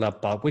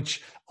Mönchengladbach,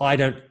 which I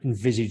don't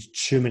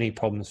envisage too many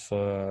problems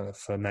for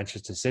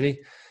Manchester City,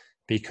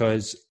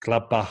 because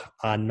Gladbach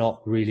are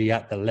not really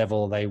at the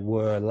level they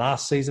were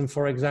last season,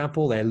 for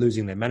example. They're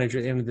losing their manager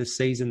at the end of this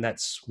season.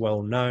 That's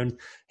well known.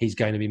 He's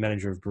going to be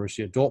manager of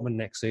Borussia Dortmund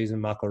next season,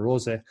 Marco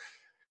Rose,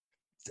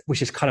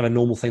 which is kind of a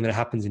normal thing that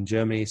happens in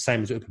Germany.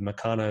 Same as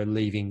Upamecano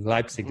leaving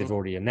Leipzig. They've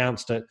already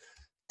announced it.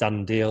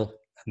 Done deal.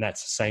 And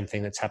that's the same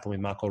thing that's happened with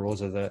Marco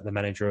Rose, the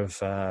manager of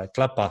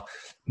Gladbach.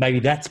 Maybe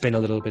that's been a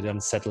little bit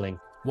unsettling.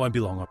 Won't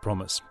be long, I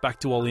promise. Back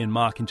to Ollie and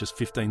Mark in just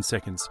 15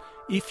 seconds.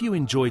 If you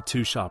enjoy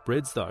Two Sharp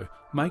Reds, though,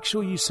 make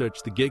sure you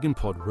search the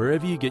Gegenpod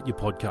wherever you get your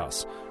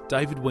podcasts.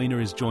 David Weiner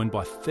is joined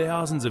by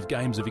thousands of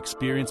games of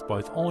experience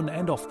both on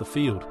and off the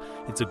field.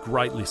 It's a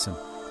great listen.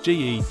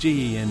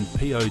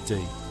 Gegenpod,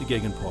 the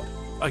Gegenpod.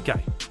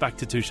 Okay, back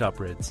to Two Sharp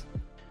Reds.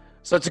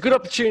 So it's a good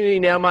opportunity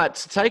now, mate,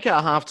 to take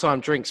our halftime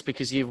drinks,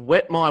 because you've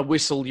wet my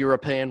whistle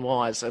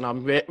European-wise, and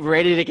I'm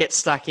ready to get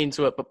stuck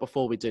into it. But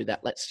before we do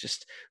that, let's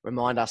just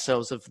remind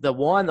ourselves of the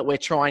wine that we're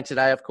trying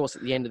today. Of course,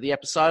 at the end of the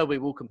episode, we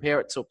will compare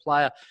it to a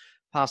player,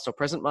 past or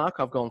present, Mark.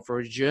 I've gone for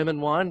a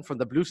German wine from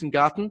the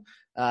Blutengarten.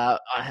 I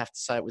have to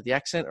say it with the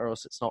accent, or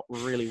else it's not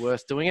really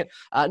worth doing it.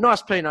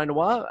 Nice Pinot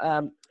Noir.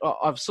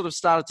 I've sort of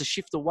started to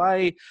shift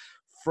away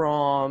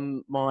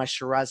from my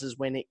Shirazes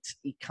when it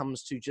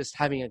comes to just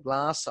having a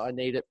glass. I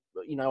need it,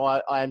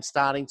 I am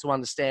starting to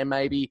understand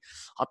maybe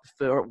I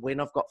prefer it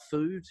when I've got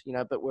food,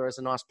 but whereas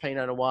a nice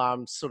Pinot Noir,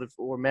 I'm sort of,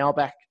 or a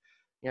Malbec,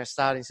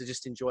 starting to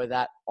just enjoy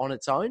that on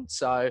its own.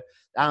 So,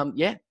 I've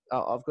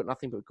got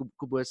nothing but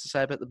good words to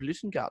say about the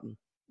Blutengarten.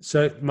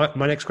 So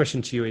my next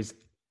question to you is,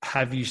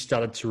 have you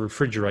started to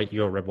refrigerate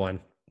your red wine?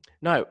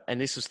 No,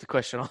 and this is the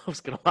question I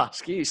was going to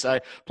ask you. So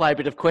play a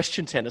bit of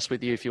question tennis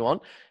with you if you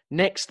want.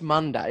 Next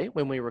Monday,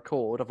 when we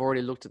record, I've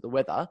already looked at the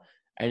weather,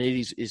 and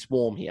it is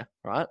warm here,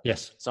 right?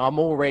 Yes. So I'm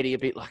already a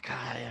bit like,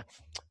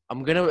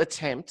 I'm going to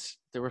attempt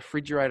the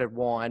refrigerated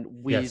wine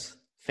with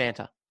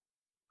Fanta,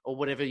 or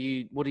whatever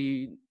your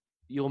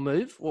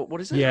move?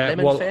 What is it? Yeah,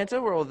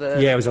 Fanta or the?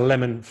 Yeah, it was a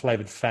lemon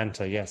flavored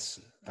Fanta. Yes,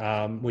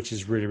 which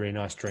is really, really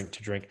nice drink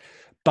to drink.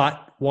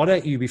 But why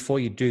don't you, before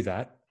you do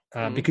that,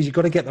 because you've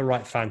got to get the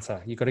right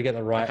Fanta. You've got to get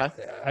the right.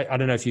 Okay. I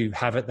don't know if you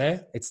have it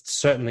there. It's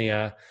certainly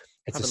a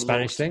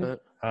Spanish thing.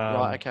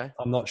 Right. Okay.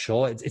 I'm not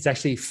sure. It's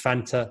actually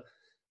Fanta.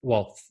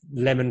 Well,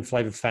 lemon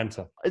flavored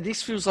Fanta.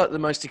 This feels like the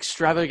most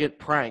extravagant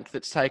prank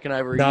that's taken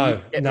over a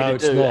year. It's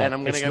not. And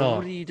I'm going to go,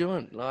 what are you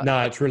doing? No,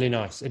 it's really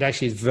nice. It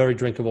actually is very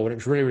drinkable. When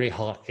it's really, really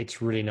hot,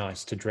 it's really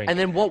nice to drink. And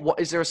then what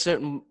is there a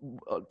certain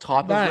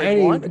type of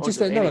red wine?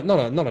 Just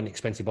not an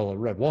expensive bottle of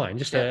red wine,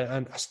 just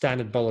a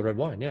standard bottle of red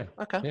wine, yeah.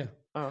 Okay. Yeah.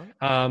 All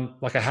right.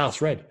 Like a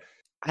house red.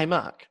 Hey,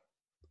 Mark,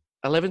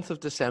 11th of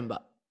December,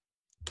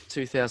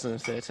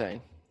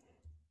 2013.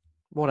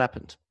 What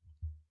happened?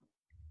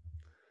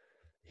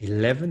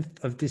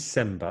 11th of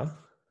December,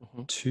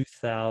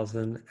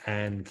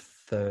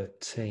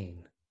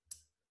 2013.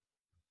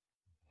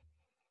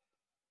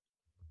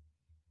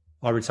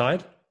 I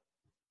retired?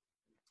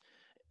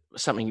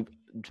 something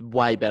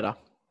way better.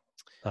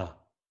 Ah.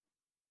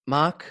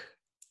 Mark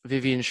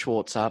Vivian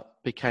Schwarzer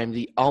became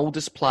the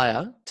oldest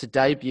player to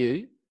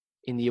debut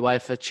in the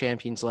UEFA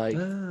Champions League,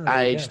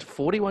 aged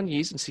 41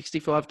 years and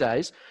 65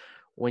 days,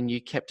 when you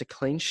kept a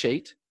clean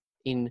sheet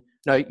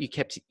you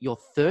kept your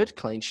third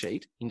clean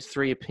sheet in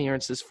 3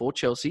 appearances for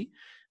Chelsea.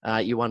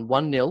 You won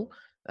 1-0.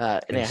 Now,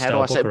 how do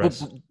I say?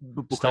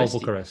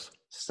 Bucharest.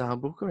 Steaua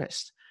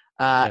Bucharest.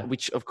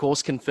 Which of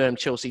course confirmed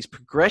Chelsea's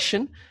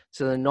progression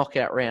to the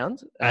knockout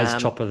round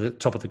as top of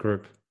the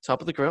group.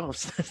 Top of the group.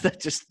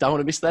 Just don't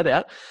want to miss that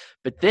out.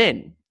 But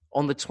then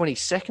on the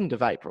 22nd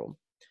of April,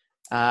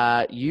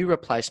 you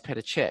replaced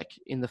Petr Cech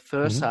in the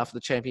first half of the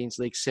Champions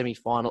League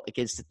semi-final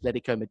against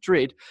Atletico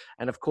Madrid.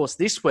 And of course,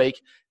 this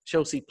week,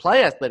 Chelsea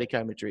play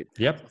Atletico Madrid.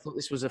 Yep. I thought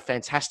this was a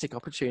fantastic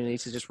opportunity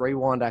to just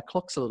rewind our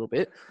clocks a little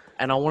bit.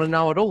 And I want to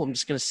know it all. I'm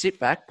just going to sit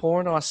back, pour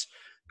a nice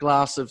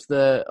glass of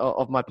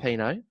my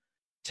Pinot.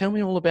 Tell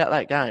me all about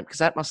that game, because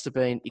that must have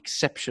been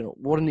exceptional.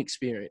 What an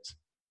experience.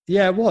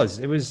 Yeah, it was.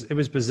 It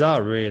was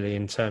bizarre, really,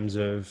 in terms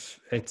of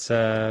it's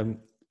an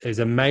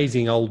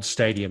amazing old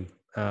stadium.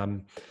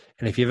 And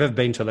if you've ever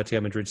been to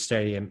Atletico Madrid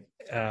Stadium,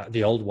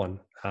 the old one,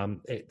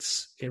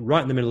 it's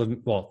right in the middle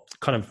of,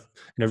 kind of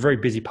in a very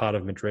busy part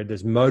of Madrid.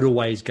 There's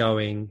motorways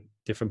going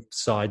different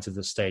sides of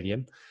the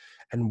stadium.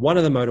 And one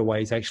of the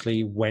motorways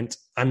actually went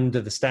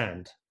under the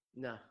stand.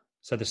 No.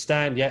 So the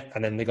stand,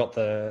 and then they got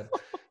the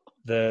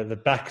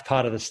back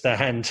part of the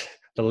stand,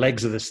 the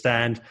legs of the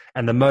stand,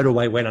 and the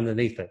motorway went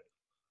underneath it.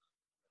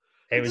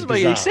 It was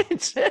bizarre.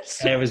 Sense.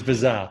 Yes. It was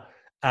bizarre.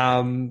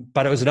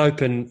 But it was an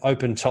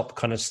open top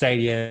kind of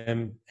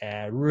stadium.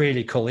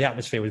 Really cool. The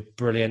atmosphere was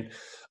brilliant.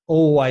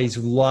 Always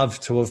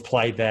loved to have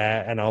played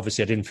there. And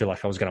obviously I didn't feel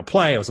like I was going to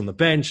play. I was on the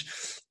bench.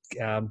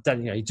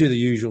 You do the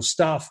usual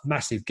stuff.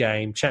 Massive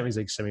game, Champions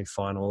League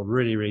semi-final,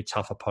 really, really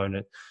tough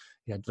opponent.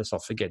 Let's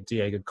not forget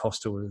Diego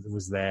Costa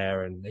was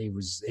there, and he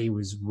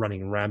was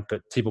running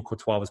rampant. Thibaut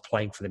Courtois was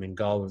playing for them in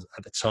goal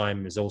at the time.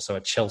 He was also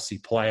a Chelsea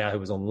player who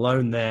was on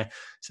loan there,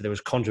 so there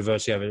was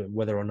controversy over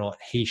whether or not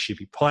he should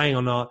be playing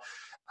or not.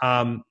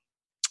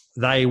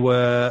 They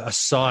were a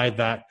side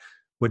that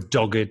were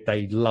dogged.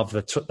 They loved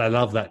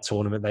that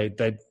tournament.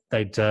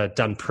 They'd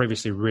done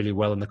previously really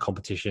well in the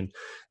competition.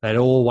 They'd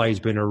always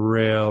been a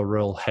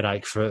real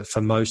headache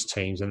for most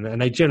teams, and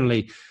they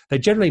generally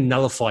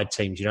nullified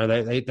teams.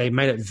 They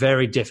made it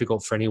very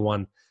difficult for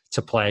anyone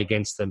to play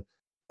against them.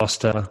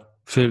 Costa,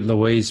 Philippe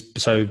Luis,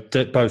 so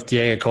both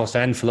Diego Costa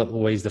and Philippe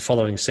Luis the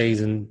following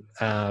season,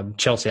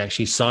 Chelsea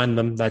actually signed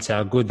them. That's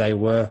how good they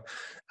were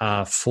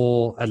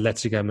for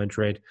Atletico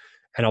Madrid,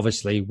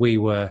 and we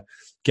were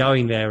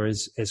going there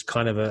as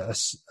kind of a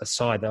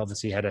side that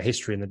obviously had a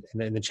history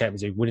in the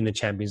Champions League, winning the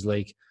Champions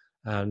League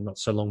not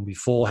so long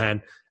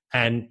beforehand.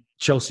 And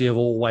Chelsea have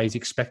always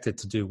expected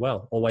to do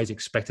well, always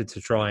expected to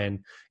try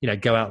and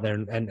go out there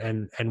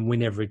and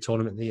win every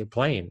tournament that you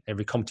play in,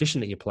 every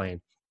competition that you play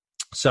in.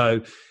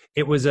 So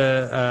it was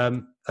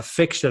a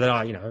fixture that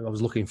I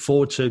was looking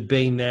forward to,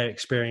 being there,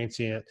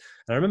 experiencing it.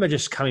 And I remember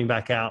just coming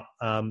back out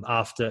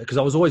after, because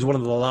I was always one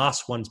of the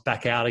last ones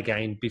back out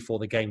again before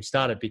the game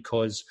started,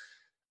 because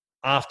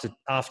after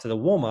the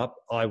warm-up,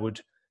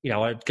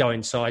 I'd go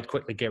inside,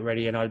 quickly get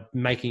ready, and I'd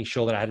making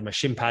sure that I had my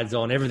shin pads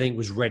on, everything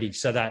was ready,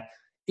 so that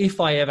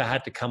if I ever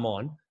had to come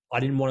on, I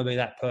didn't want to be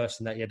that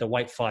person that you had to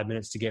wait 5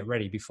 minutes to get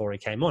ready before he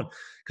came on,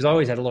 because I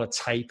always had a lot of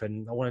tape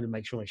and I wanted to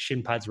make sure my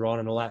shin pads were on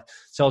and all that.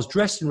 So I was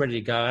dressed and ready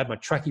to go. I had my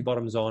tracky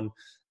bottoms on.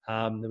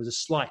 There was a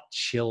slight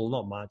chill,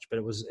 not much, but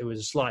it was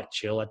a slight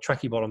chill. I had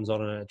tracky bottoms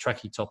on and a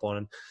tracky top on,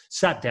 and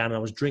sat down, and I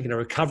was drinking a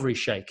recovery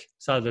shake.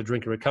 Started to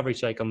drink a recovery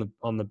shake on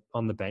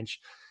the bench.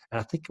 And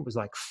I think it was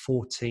like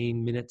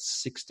 16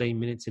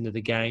 minutes into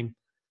the game,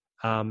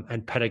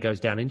 and Petr goes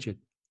down injured.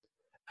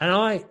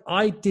 And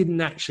I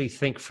didn't actually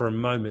think for a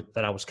moment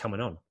that I was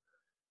coming on,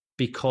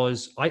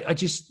 because I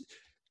just,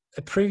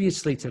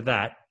 previously to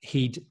that,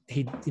 he'd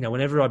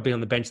whenever I'd been on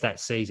the bench that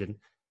season,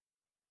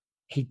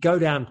 he'd go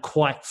down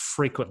quite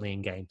frequently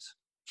in games,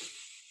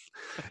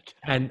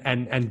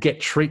 and get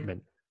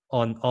treatment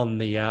on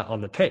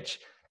the pitch.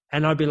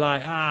 And I'd be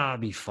like, I'll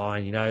be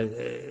fine,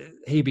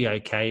 he'd be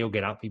okay, he'll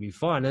get up, he'd be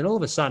fine. And all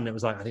of a sudden, it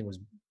was like, I think it was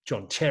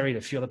John Terry and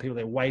a few other people,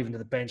 they're waving to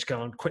the bench,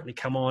 going, quickly,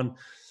 come on.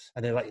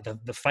 And they're like,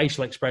 the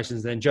facial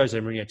expressions. And then Jose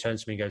Mourinho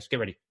turns to me and goes, get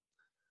ready.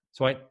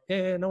 So I went,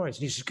 yeah, no worries.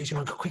 And he just goes,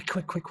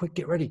 quick,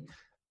 get ready.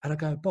 And I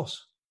go,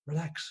 boss,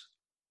 relax.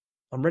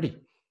 I'm ready.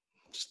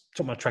 Just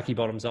took my tracky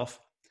bottoms off.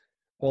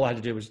 All I had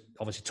to do was,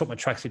 obviously, took my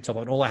tracksuit top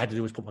on. All I had to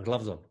do was put my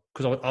gloves on,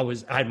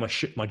 because I had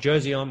my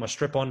jersey on, my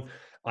strip on.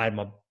 I had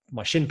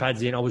my shin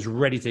pads in. I was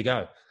ready to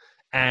go.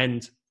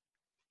 And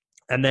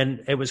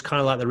then it was kind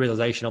of like the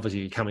realization,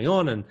 obviously, coming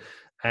on.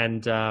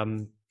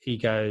 And he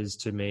goes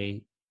to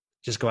me,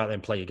 just go out there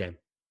and play your game.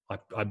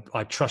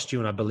 I trust you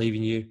and I believe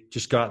in you.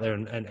 Just go out there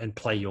and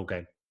play your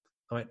game.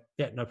 I went,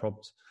 yeah, no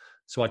problems.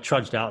 So I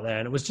trudged out there,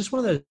 and it was just one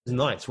of those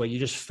nights where you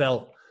just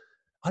felt,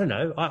 I don't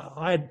know,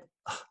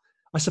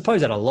 I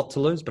suppose I had a lot to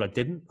lose, but I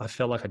didn't. I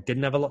felt like I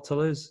didn't have a lot to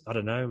lose. I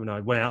don't know. When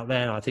I went out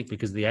there, I think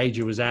because of the age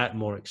I was at,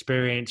 more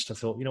experienced, I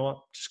thought, you know what,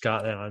 just go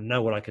out there. I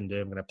know what I can do.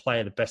 I'm going to play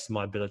at the best of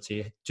my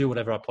ability, do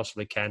whatever I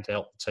possibly can to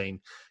help the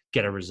team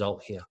get a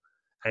result here.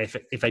 And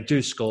if they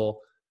do score,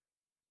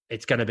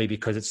 it's going to be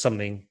because it's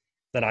something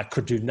that I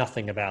could do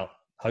nothing about,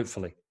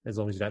 hopefully, as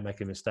long as you don't make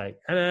a mistake.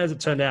 And as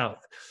it turned out,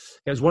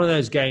 it was one of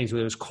those games where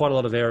there was quite a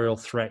lot of aerial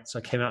threats.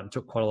 I came out and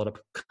took quite a lot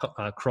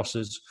of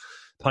crosses,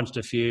 punched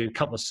a few, a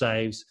couple of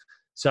saves.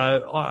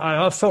 So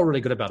I felt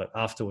really good about it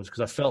afterwards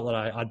because I felt that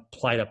I'd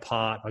played a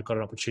part. I got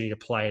an opportunity to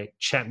play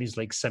Champions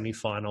League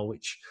semi-final,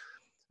 which,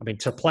 I mean,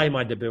 to play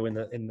my debut in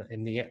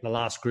the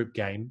last group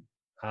game,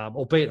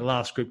 albeit the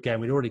last group game,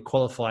 we'd already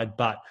qualified,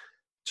 but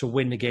to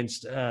win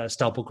against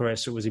Steaua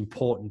Bucharest, it was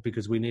important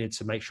because we needed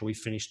to make sure we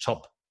finished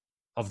top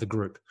of the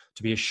group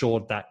to be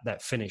assured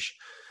that finish.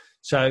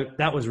 So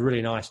that was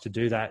really nice to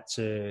do that,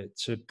 to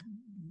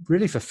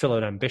really fulfill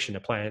an ambition to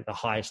play at the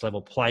highest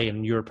level, play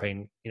in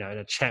European, in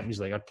a Champions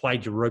League. I'd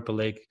played Europa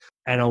League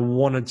and I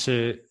wanted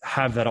to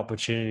have that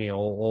opportunity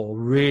or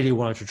really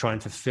wanted to try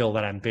and fulfill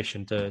that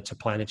ambition to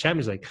play in the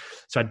Champions League.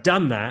 So I'd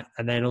done that.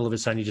 And then all of a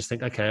sudden you just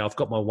think, okay, I've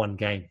got my one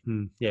game.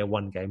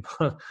 One game.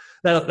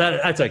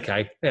 That's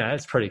okay. Yeah,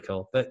 that's pretty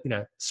cool. But,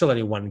 still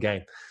only one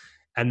game.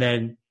 And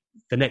then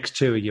the next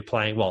two you're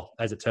playing, well,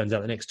 as it turns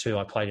out, the next two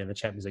I played in the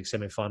Champions League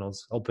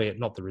semi-finals, albeit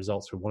not the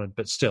results we wanted,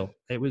 but still,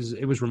 it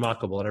was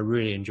remarkable and I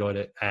really enjoyed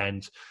it.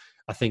 And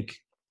I think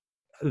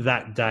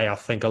that day,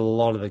 a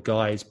lot of the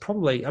guys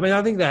probably,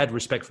 I think they had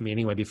respect for me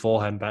anyway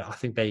beforehand, but I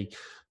think they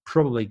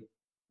probably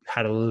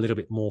had a little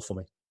bit more for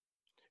me.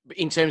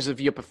 In terms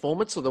of your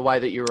performance or the way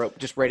that you were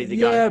just ready to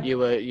go,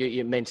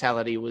 your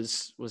mentality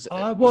was.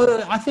 I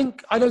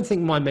don't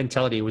think my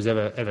mentality was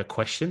ever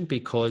questioned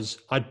because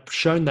I'd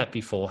shown that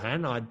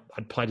beforehand.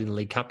 I'd played in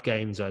League Cup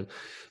games,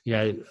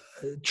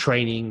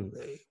 training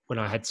when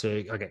I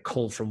get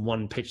called from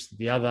one pitch to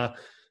the other,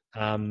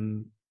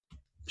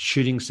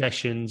 shooting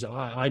sessions.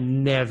 I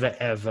never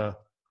ever.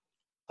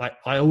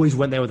 I always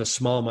went there with a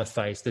smile on my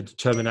face, the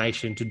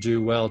determination to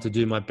do well, to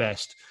do my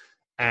best,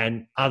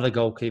 and other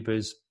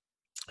goalkeepers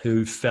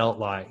who felt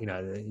like,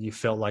 you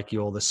felt like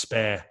you're the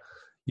spare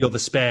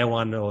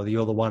one or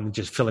you're the one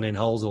just filling in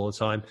holes all the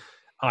time.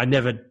 I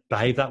never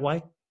behaved that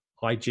way.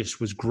 I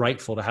just was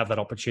grateful to have that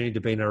opportunity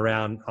to be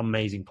around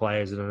amazing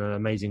players and an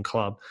amazing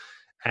club.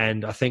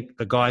 And I think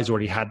the guys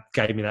already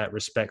gave me that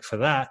respect for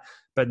that.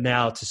 But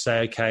now to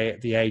say, okay,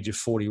 at the age of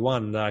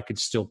 41, I could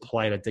still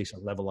play at a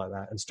decent level like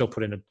that and still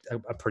put in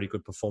a pretty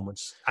good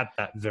performance at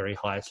that very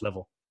highest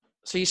level.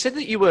 So you said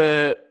that you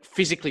were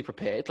physically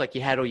prepared, like you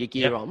had all your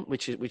gear on,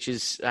 which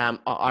is.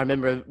 I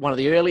remember one of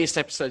the earliest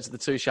episodes of the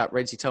Two Sharp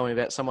Reds. You told me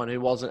about someone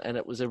who wasn't, and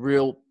it was a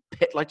real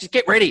pet. Like, just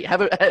get ready,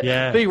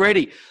 be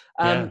ready.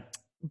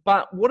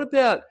 But what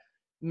about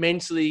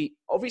mentally?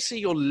 Obviously,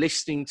 you're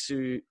listening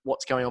to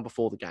what's going on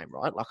before the game,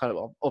 right? Like,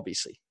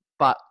 obviously,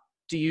 but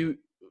do you?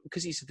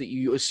 Because you said that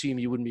you assume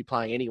you wouldn't be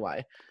playing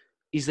anyway.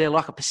 Is there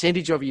like a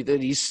percentage of you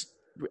that is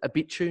a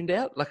bit tuned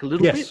out, like a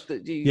little bit?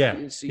 That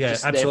just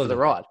absolutely. there for the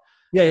ride.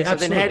 Yeah, so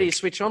absolutely. Then how do you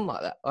switch on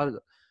like that?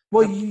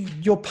 Well,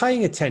 you're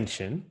paying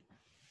attention,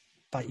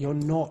 but you're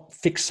not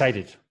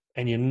fixated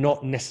and you're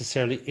not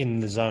necessarily in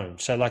the zone.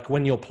 So like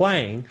when you're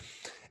playing,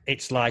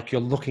 it's like you're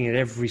looking at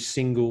every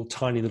single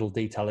tiny little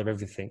detail of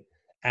everything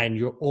and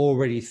you're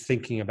already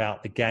thinking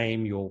about the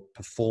game, your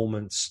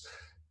performance,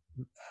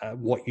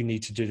 what you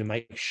need to do to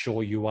make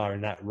sure you are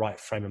in that right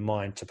frame of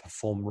mind to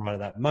perform right at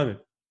that moment.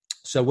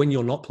 So when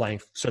you're not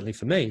playing, certainly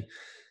for me,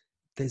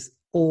 was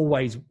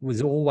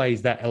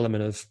always that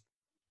element of,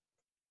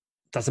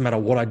 doesn't matter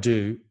what I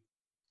do,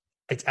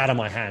 it's out of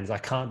my hands. I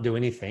can't do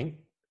anything,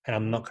 and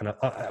I'm not going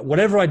to.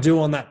 Whatever I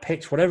do on that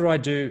pitch, whatever I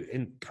do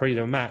in pre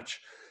to a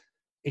match,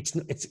 it's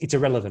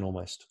irrelevant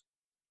almost,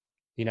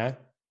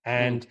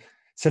 And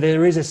so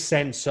there is a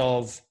sense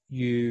of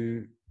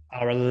you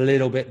are a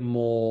little bit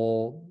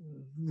more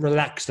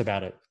relaxed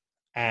about it.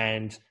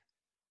 And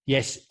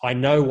yes, I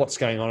know what's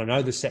going on. I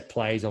know the set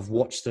plays. I've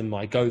watched them.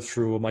 I go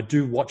through them. I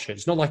do watch it.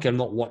 It's not like I'm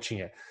not watching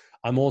it.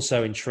 I'm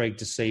also intrigued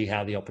to see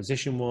how the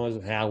opposition was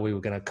and how we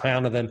were going to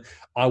counter them.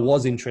 I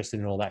was interested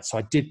in all that. So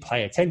I did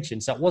pay attention.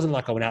 So it wasn't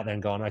like I went out there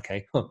and going,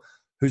 okay,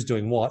 who's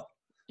doing what?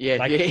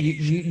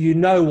 You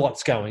know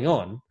what's going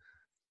on.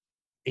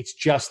 It's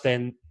just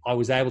then I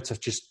was able to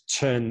just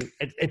turn.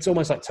 It's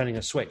almost like turning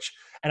a switch.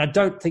 And I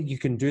don't think you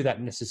can do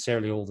that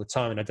necessarily all the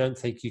time. And I don't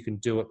think you can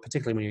do it,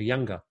 particularly when you're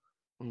younger.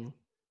 Mm.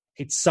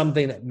 It's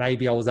something that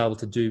maybe I was able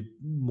to do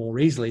more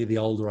easily the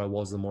older I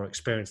was, the more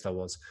experienced I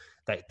was.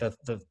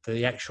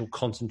 The actual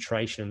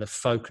concentration and the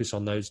focus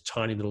on those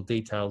tiny little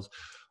details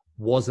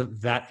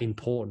wasn't that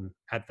important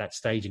at that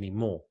stage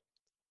anymore.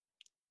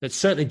 It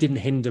certainly didn't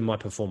hinder my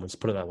performance,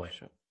 put it that way.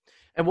 Sure.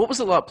 And what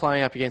was it like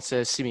playing up against a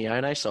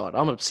Simeone side?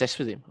 I'm obsessed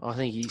with him. I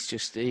think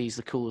he's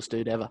the coolest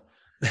dude ever.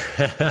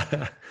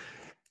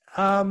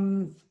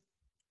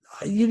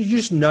 You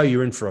just know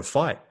you're in for a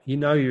fight. You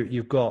know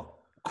you've got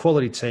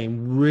quality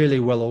team, really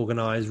well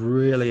organized,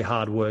 really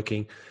hard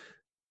working,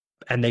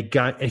 and they're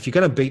going. If you're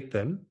going to beat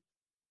them,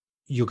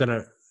 you're going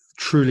to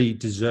truly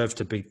deserve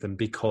to beat them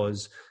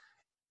because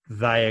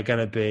they're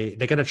going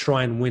to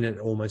try and win at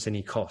almost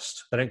any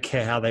cost. They don't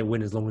care how they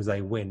win as long as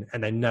they win,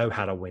 and they know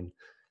how to win.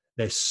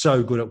 They're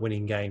so good at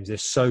winning games. They're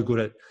so good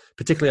at,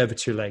 particularly over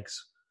two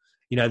legs.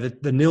 You know, the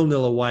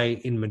 0-0 away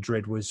in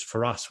Madrid was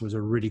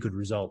a really good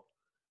result.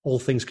 All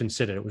things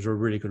considered, it was a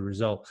really good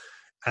result.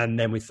 And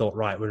then we thought,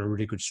 right, we're in a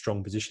really good,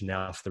 strong position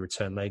now for the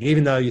return leg.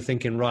 Even though you're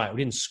thinking, right,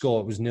 we didn't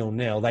score, it was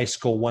 0-0. They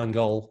score one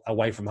goal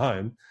away from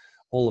home.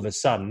 All of a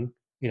sudden,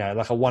 you know,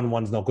 like a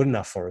 1-1's not good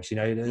enough for us, you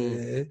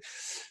know.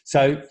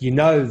 So you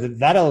know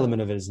that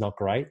element of it is not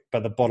great.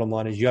 But the bottom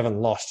line is you haven't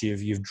lost.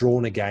 You've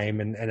drawn a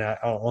game, and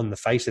on the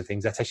face of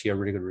things, that's actually a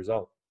really good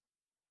result.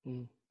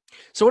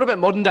 So what about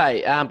modern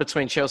day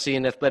between Chelsea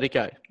and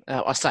Atletico?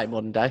 I say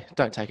modern day.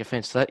 Don't take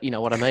offence to that. You know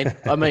what I mean.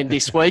 I mean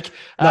this week.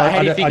 How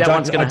do you think that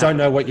one's going to happen? I don't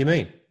know what you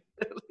mean.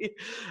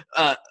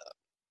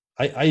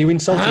 Are you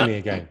insulting me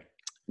again?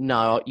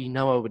 No, you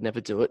know I would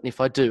never do it. And if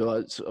I do,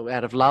 it's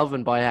out of love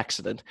and by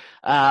accident.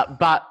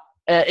 But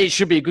it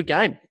should be a good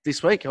game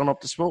this week on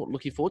Optus Sport.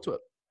 Looking forward to it.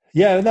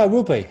 Yeah, no, it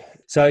will be.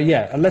 So,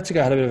 yeah,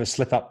 Atletico had a bit of a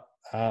slip-up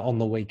on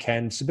the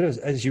weekend. It's a bit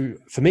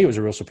for me, it was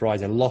a real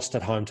surprise. They lost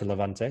at home to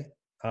Levante.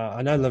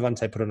 I know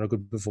Levante put on a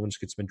good performance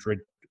against Madrid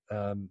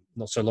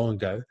not so long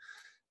ago.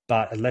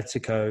 But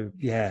Atletico,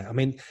 yeah, I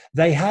mean,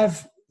 they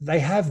have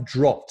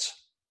dropped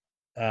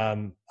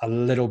a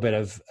little bit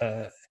of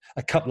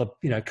a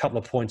couple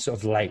of points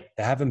of late.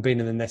 They haven't been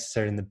in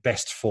the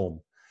best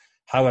form.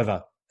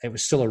 However, it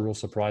was still a real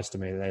surprise to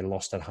me that they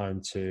lost at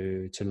home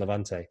to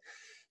Levante.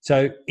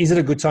 So is it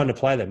a good time to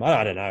play them?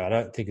 I don't know. I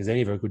don't think there's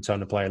any very good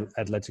time to play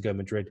Atletico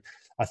Madrid.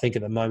 I think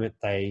at the moment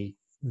they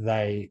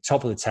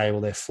top of the table,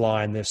 they're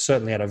flying. They've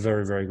certainly had a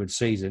very, very good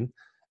season,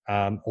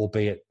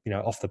 albeit, you know,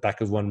 off the back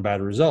of one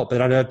bad result.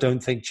 But I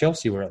don't think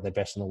Chelsea were at their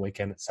best on the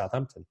weekend at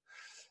Southampton.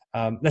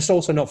 Let's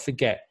also not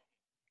forget,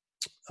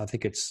 I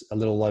think it's a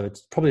little over,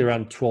 probably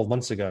around 12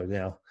 months ago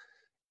now,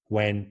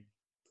 when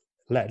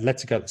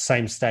Atletico at the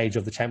same stage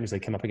of the Champions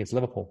League came up against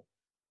Liverpool.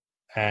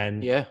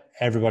 And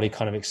everybody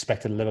kind of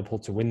expected Liverpool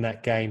to win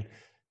that game.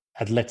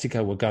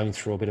 Atletico were going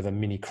through a bit of a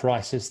mini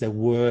crisis. There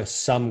were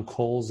some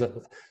calls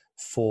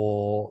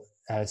for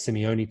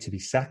Simeone to be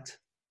sacked,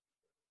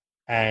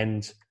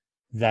 and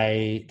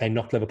they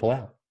knocked Liverpool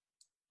out.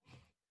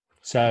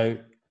 So,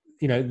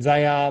 you know,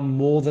 they are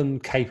more than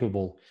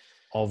capable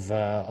of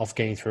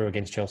getting through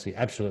against Chelsea.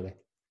 Absolutely.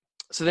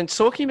 So then,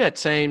 talking about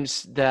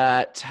teams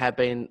that have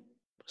been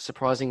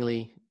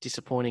surprisingly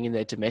disappointing in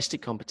their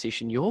domestic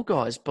competition, your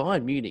guys,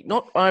 Bayern Munich,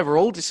 not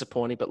overall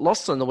disappointing, but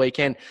lost on the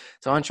weekend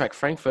to Eintracht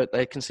Frankfurt.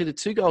 They conceded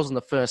 2 goals in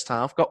the first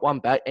half, got one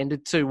back,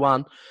 ended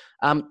 2-1.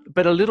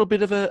 But a little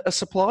bit of a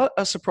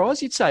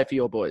surprise, you'd say, for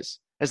your boys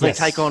as they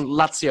take on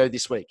Lazio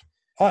this week.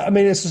 I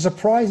mean, it's a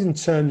surprise in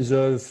terms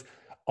of,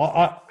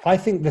 I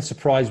think the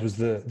surprise was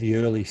the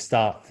early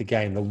start of the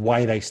game, the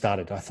way they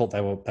started. I thought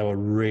they were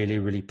really,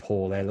 really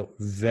poor. They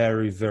looked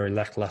very, very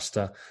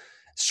lackluster,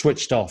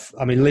 switched off.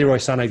 I mean, Leroy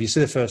Sané, if you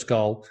see the first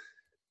goal,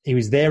 he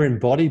was there in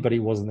body, but he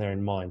wasn't there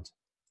in mind.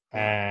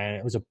 And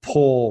it was a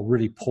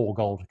really poor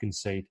goal to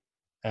concede.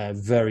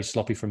 Very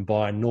sloppy from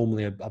Bayern.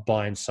 Normally a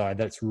Bayern side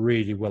that's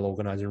really well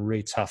organised and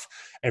really tough.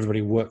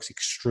 Everybody works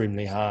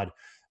extremely hard.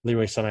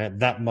 Leroy Sané at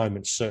that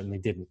moment certainly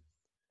didn't.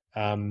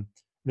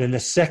 Then the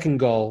second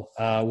goal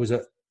was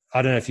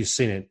I don't know if you've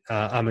seen it.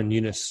 Armin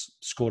Younes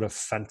scored a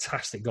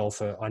fantastic goal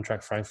for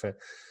Eintracht Frankfurt.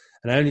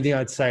 And the only thing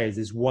I'd say is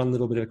there's one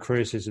little bit of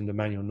criticism to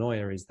Manuel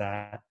Neuer is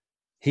that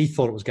he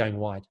thought it was going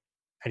wide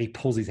and he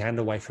pulls his hand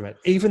away from it,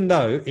 even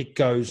though it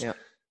goes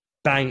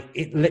bang,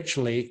 it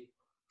literally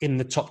in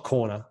the top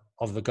corner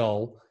of the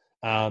goal.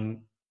 But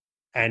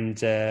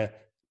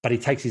he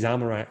takes his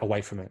arm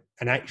away from it.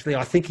 And actually,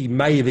 I think he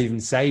may have even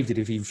saved it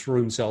if he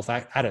threw himself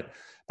at it.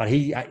 But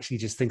he actually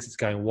just thinks it's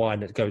going wide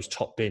and it goes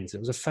top bins.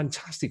 It was a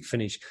fantastic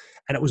finish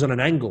and it was on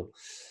an angle.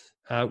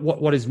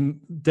 What is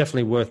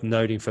definitely worth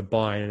noting for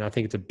Bayern, and I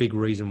think it's a big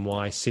reason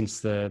why since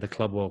the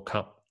Club World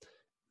Cup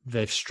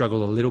they've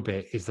struggled a little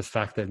bit, is the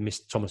fact they've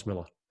missed Thomas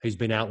Müller, who's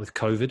been out with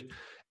COVID.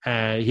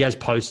 He has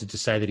posted to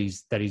say that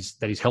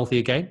he's healthy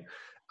again,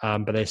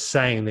 but they're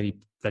saying that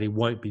he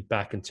won't be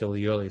back until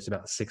the earliest,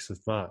 about the 6th of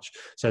March.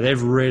 So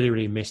they've really,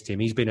 really missed him.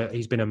 He's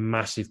been a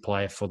massive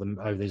player for them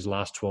over these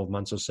last 12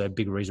 months or so.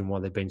 Big reason why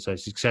they've been so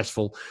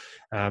successful.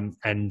 I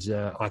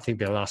think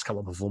their last couple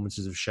of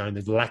performances have shown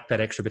they've lacked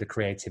that extra bit of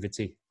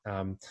creativity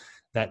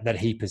that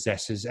he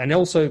possesses, and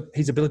also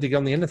his ability to get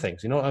on the end of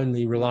things. You're not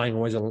only relying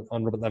always on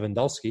Robert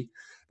Lewandowski,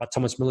 but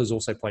Thomas Müller's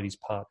also played his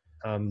part.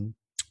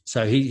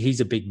 So he's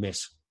a big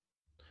miss.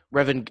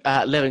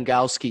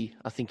 Lewandowski,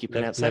 I think you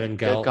pronounce that.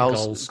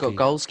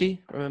 Lewandowski,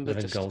 remember?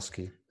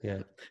 Lewandowski, yeah.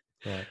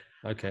 Right.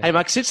 Okay. Hey,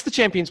 Mark, since the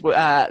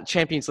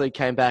Champions League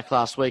came back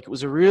last week, it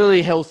was a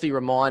really healthy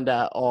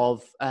reminder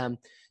of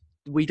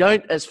we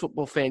don't, as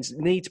football fans,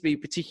 need to be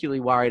particularly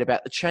worried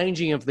about the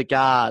changing of the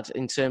guard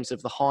in terms of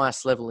the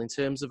highest level, in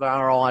terms of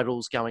our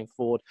idols going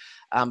forward,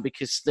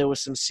 because there were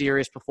some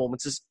serious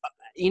performances.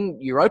 in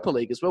Europa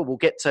League as well. We'll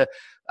get to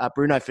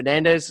Bruno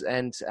Fernandes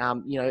and,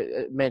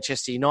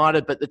 Manchester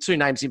United, but the two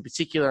names in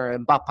particular,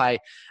 Mbappe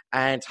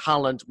and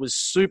Haaland, was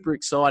super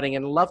exciting,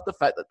 and loved the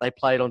fact that they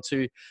played on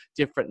two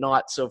different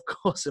nights. So, of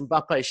course,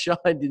 Mbappe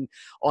shined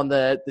on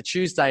the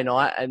Tuesday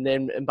night, and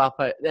then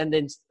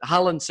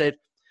Haaland said,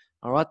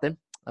 all right then,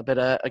 I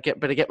better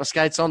get my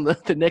skates on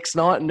the next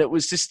night. And it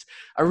was just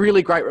a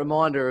really great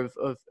reminder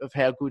of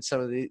how good some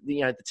of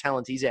the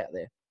talent is out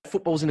there.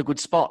 Football's in a good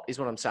spot, is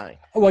what I'm saying.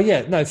 Oh, well,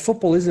 yeah, no,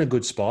 football is in a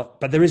good spot,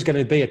 but there is going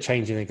to be a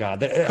change in the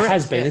guard. It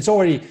has been. Yeah.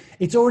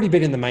 It's already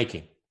been in the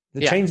making.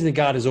 The change in the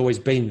guard has always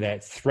been there,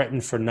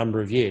 threatened for a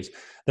number of years.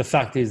 The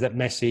fact is that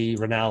Messi,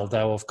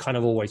 Ronaldo have kind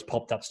of always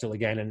popped up still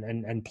again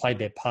and played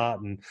their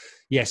part. And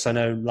yes, I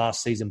know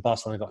last season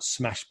Barcelona got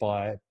smashed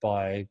by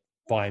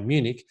Bayern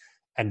Munich,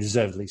 and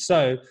deservedly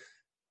so,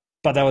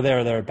 but they were there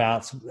or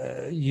thereabouts.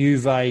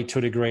 Juve, to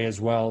a degree as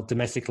well,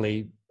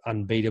 domestically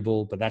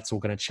unbeatable, but that's all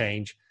going to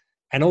change.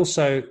 And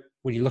also,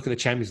 when you look at the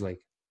Champions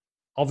League,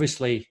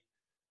 obviously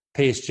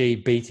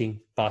PSG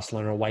beating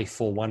Barcelona away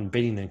 4-1,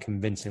 beating them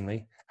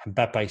convincingly.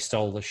 Mbappe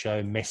stole the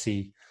show.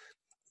 Messi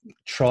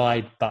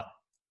tried, but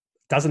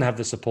doesn't have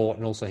the support,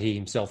 and also he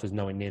himself is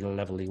nowhere near the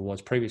level he was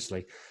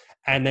previously.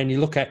 And then you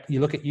look at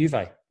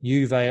Juve.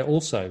 Juve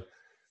also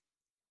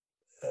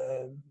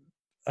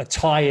a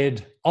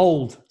tired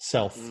old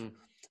self.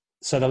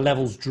 So the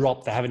levels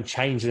drop. They haven't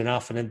changed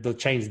enough, and the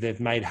changes they've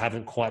made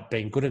haven't quite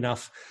been good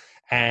enough.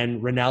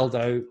 And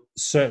Ronaldo,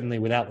 certainly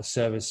without the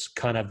service,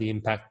 can't have the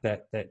impact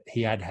that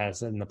he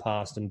has in the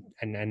past,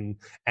 and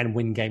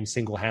win games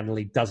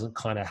single-handedly doesn't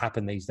kind of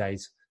happen these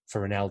days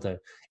for Ronaldo.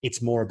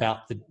 It's more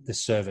about the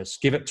service.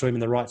 Give it to him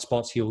in the right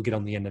spots, he'll get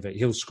on the end of it.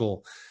 He'll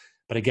score.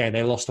 But again,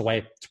 they lost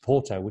away to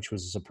Porto, which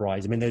was a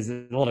surprise. I mean, there's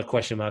a lot of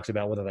question marks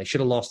about whether they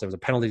should have lost. There was a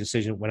penalty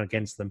decision that went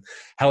against them.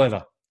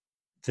 However,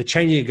 the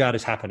changing of guard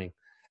is happening.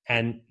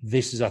 And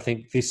I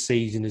think this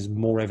season is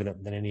more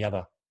evident than any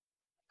other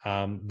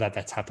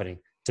that's happening.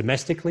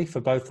 Domestically for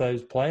both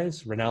those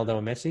players, Ronaldo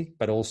and Messi,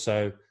 but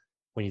also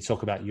when you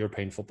talk about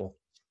European football.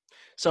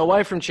 So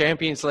away from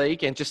Champions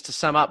League, and just to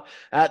sum up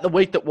the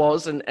week that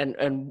was,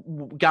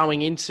 and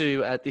going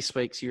into this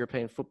week's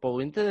European football,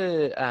 in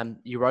the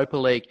Europa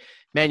League,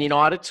 Man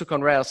United took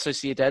on Real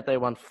Sociedad. They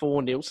won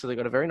 4-0, so they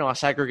got a very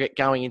nice aggregate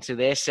going into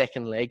their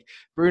second leg.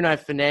 Bruno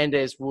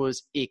Fernandes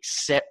was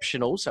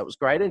exceptional, so it was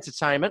great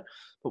entertainment.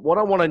 But what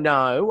I want to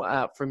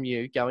know from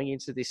you going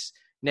into this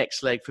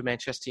next leg for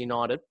Manchester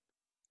United,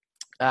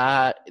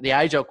 the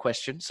age-old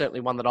question, certainly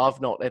one that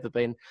I've not ever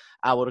been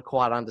able to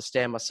quite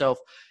understand myself,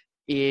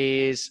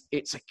 is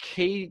it's a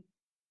key,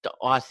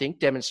 I think,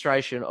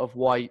 demonstration of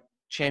why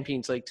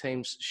Champions League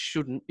teams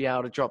shouldn't be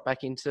able to drop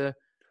back into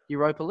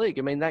Europa League.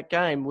 I mean, that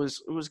game it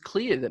was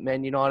clear that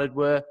Man United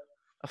were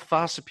a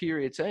far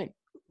superior team.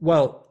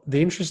 Well,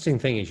 the interesting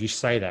thing is you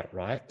say that,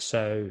 right?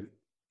 So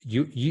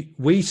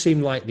we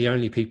seem like the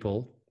only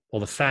people, or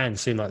the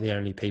fans seem like the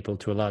only people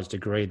to a large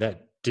degree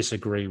that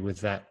disagree with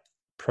that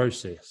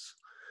process,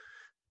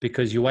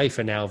 because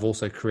UEFA now have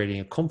also creating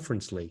a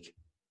conference league.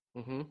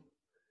 Mm-hmm.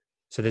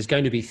 So there's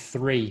going to be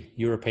 3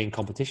 European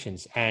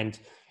competitions, and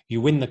you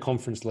win the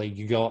Conference League,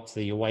 you go up to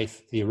the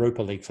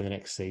Europa League for the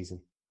next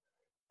season.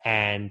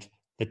 And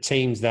the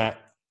teams that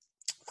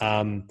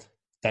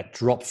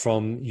drop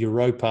from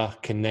Europa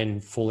can then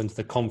fall into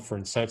the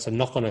conference. So it's a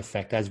knock-on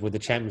effect, as with the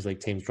Champions League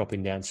teams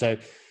dropping down. So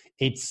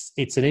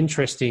it's an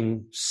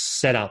interesting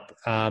setup.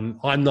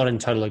 I'm not in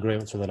total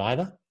agreement with it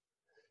either.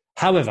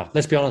 However,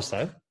 let's be honest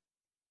though,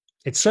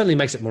 it certainly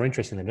makes it more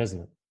interesting, then, doesn't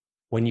it?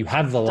 When you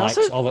have the likes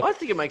of it. I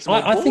think it makes it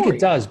more boring. I think it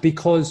does,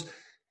 because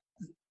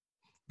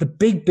the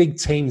big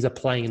teams are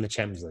playing in the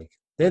Champions League.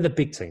 They're the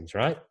big teams,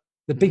 right?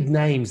 The big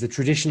names, the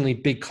traditionally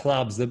big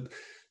clubs,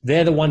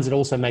 they're the ones that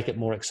also make it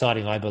more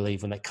exciting, I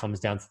believe, when it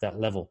comes down to that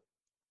level.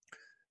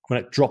 When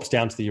it drops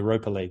down to the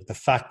Europa League, the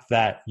fact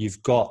that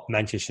you've got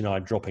Manchester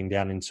United dropping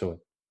down into it,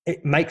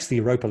 it makes the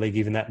Europa League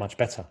even that much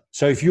better.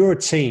 So if you're a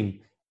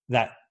team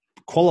that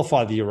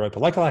qualify the Europa,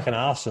 like an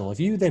Arsenal, if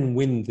you then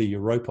win the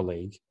Europa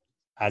League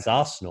as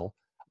Arsenal,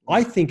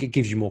 I think it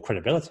gives you more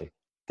credibility.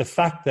 The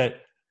fact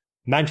that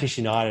Manchester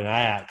United and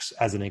Ajax,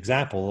 as an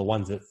example, the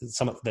ones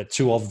that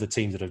 2 of the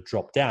teams that have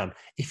dropped down,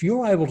 if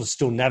you're able to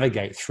still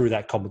navigate through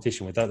that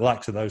competition with the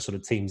likes of those sort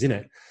of teams in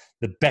it,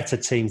 the better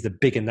teams, the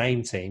bigger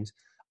name teams,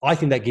 I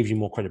think that gives you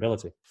more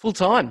credibility. Full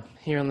time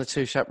here on the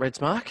Two Sharp Reds,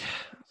 Mark.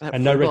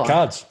 And no red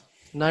cards.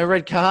 No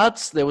red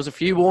cards. There was a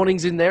few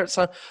warnings in there,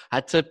 so I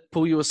had to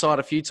pull you aside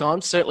a few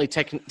times. Certainly,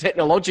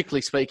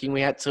 technologically speaking,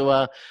 we had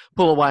to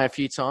pull away a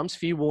few times, a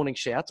few warning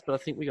shouts, but I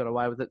think we got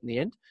away with it in the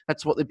end.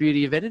 That's what the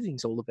beauty of editing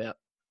is all about.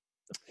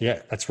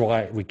 Yeah, that's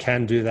right. We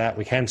can do that.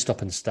 We can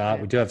stop and start.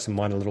 Yeah. We do have some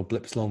minor little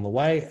blips along the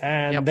way,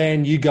 and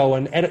then you go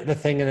and edit the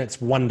thing, and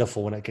it's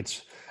wonderful when it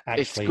gets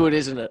actually It's good,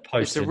 isn't it?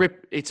 Posted.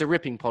 It's a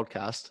ripping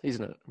podcast,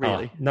 isn't it?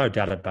 Really? Oh, no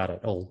doubt about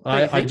it.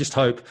 I just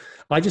hope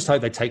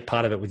they take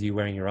part of it with you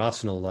wearing your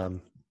Arsenal.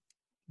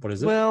 What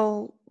is it?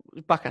 Well,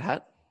 bucket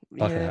hat.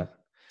 Bucket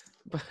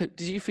hat.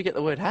 Did you forget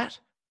the word hat?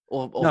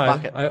 or No,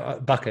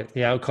 bucket? bucket.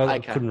 Yeah, I Okay.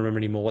 couldn't remember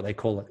anymore what they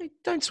call it. Hey,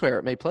 don't swear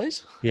at me,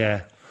 please.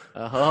 Yeah.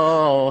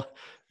 Oh,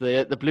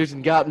 the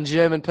Blutengarten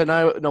German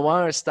Pinot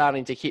Noir is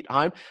starting to hit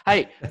home.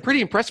 Hey,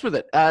 pretty impressed with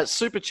it.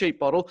 Super cheap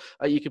bottle.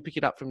 You can pick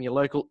it up from your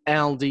local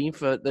Aldi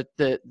for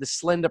the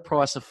slender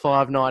price of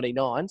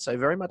 $5.99. So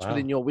very much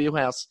within your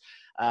wheelhouse,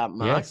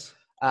 Mark. Yes.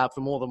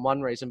 For more than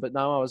one reason. But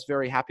no, I was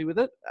very happy with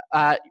it.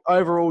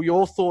 Overall,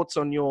 your thoughts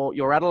on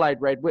your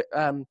Adelaide Red?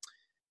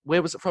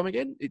 Where was it from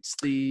again? It's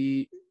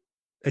a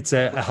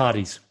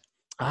Hardy's.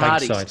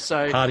 Hardy's. Bankside.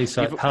 So Hardy's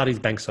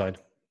Bankside.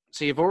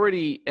 So you've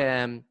already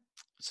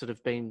sort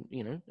of been,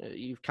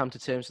 you've come to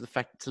terms with the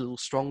fact it's a little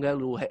stronger, a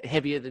little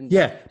heavier than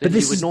you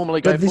would normally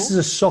go for. But this is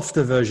a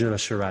softer version of a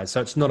Shiraz, so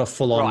it's not a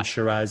full-on Right.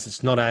 Shiraz.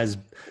 It's not as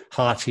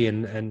hearty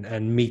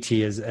and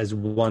meaty as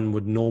one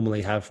would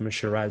normally have from a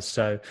Shiraz.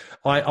 So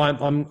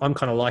I'm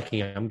kind of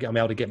liking it. I'm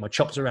able to get my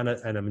chops around it,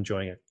 and I'm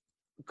enjoying it.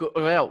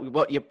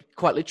 Well, you're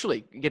quite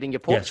literally getting your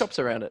pork chops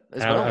around it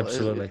as well.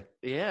 Absolutely.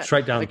 Yeah.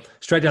 Straight down,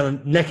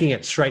 necking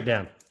it straight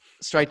down.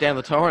 Straight down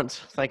the torrent.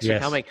 Thanks for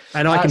coming.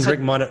 And I can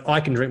drink mine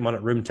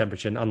at room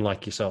temperature,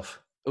 unlike yourself.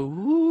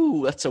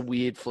 Ooh, that's a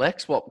weird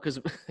flex. What? Because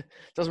it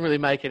doesn't really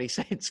make any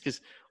sense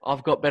because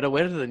I've got better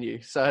weather than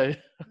you. So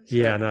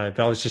yeah, no,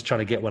 but I was just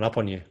trying to get one up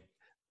on you.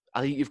 I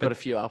think you've got a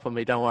few up on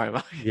me. Don't worry,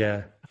 mate.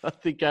 Yeah. I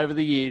think over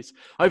the years.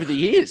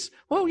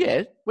 Well,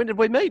 yeah. When did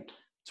we meet?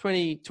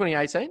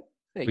 2018.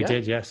 There you We go.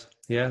 did, yes.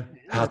 Yeah.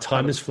 How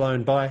time has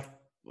flown by.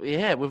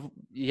 Yeah,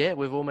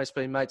 we've almost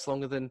been mates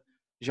longer than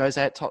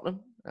Jose at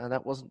Tottenham.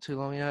 That wasn't too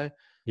long ago.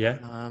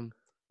 Yeah.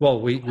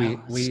 Well, we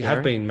scary.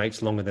 have been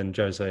mates longer than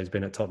Jose has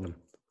been at Tottenham.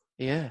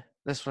 Yeah,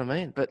 that's what I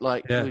mean. But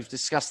we've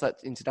discussed that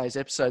in today's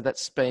episode.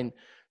 That's been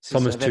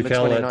since Thomas November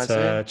Tuchel 2019.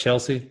 at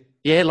Chelsea.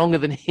 Yeah, longer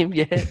than him.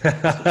 Yeah.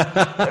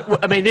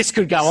 I mean, this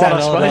could go on. Sam I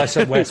suppose. Allardyce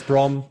at West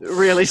Brom.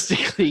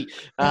 Realistically,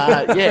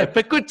 yeah,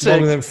 but good to.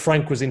 Longer than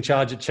Frank was in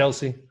charge at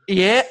Chelsea.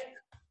 Yeah.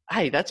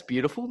 Hey, that's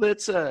beautiful.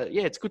 That's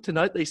it's good to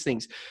note these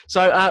things.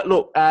 So,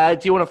 look, do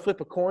you want to flip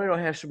a coin, or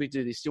how should we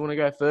do this? Do you want to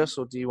go first,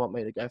 or do you want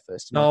me to go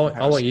first? No,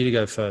 I want you to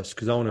go first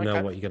because I want to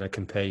know what you're going to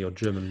compare your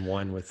German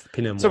wine with.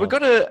 Pinot Noir. So we've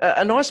got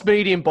a nice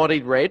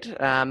medium-bodied red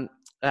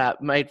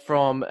made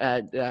from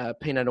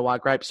Pinot Noir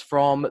grapes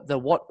from the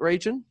what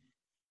region?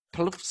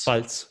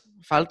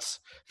 Pfalz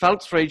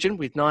region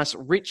with nice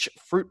rich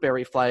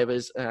fruitberry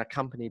flavours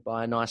accompanied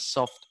by a nice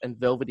soft and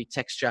velvety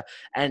texture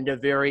and a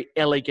very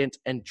elegant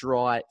and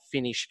dry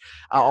finish.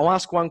 I'll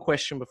ask one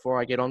question before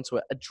I get onto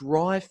it. A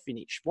dry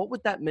finish, what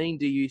would that mean,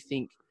 do you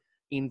think,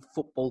 in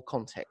football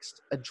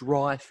context? A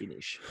dry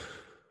finish?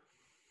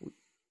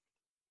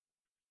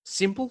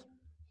 Simple?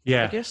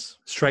 Yeah, I guess.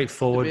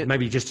 straightforward.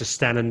 Maybe just a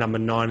standard number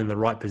 9 in the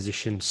right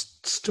position.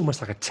 It's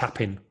almost like a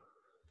tap-in.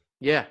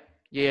 Yeah,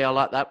 I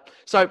like that.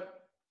 So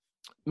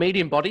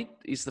medium bodied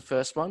is the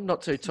first one.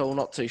 Not too tall,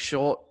 not too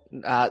short.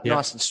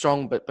 Nice and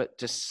strong, but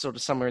just sort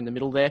of somewhere in the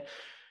middle there.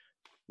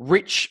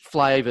 Rich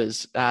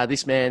flavours.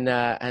 This man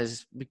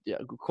has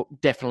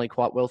definitely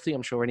quite wealthy.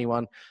 I'm sure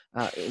anyone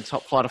in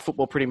top flight of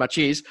football pretty much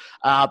is.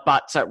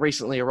 But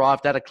recently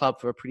arrived at a club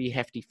for a pretty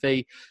hefty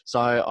fee. So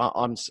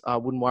I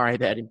wouldn't worry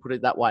about him, put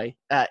it that way.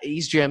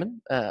 He's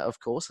German, of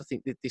course. I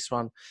think that this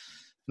one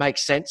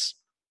makes sense.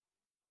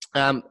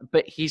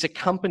 But he's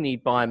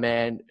accompanied by a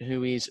man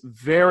who is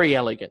very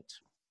elegant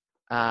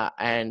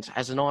and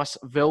has a nice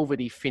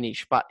velvety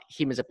finish. But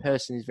him as a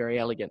person is very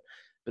elegant.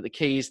 But the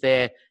key is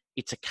there.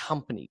 It's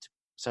accompanied.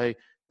 So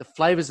the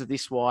flavours of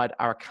this wine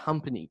are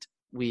accompanied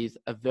with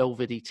a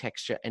velvety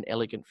texture and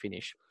elegant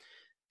finish.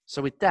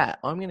 So with that,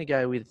 I'm going to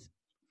go with,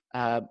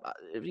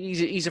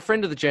 he's a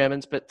friend of the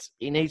Germans, but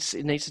he needs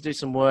to do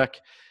some work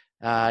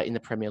in the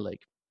Premier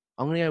League.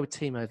 I'm going to go with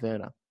Timo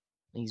Werner.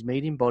 He's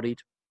medium-bodied,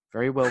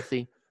 very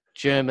wealthy,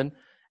 German,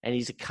 and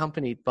he's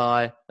accompanied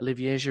by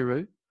Olivier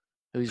Giroud,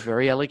 who's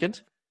very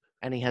elegant,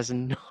 and he has a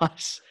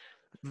nice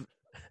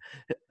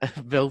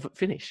velvet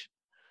finish.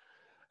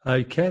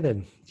 Okay,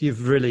 then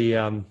you've really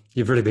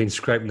been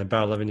scraping the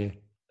barrel, haven't you?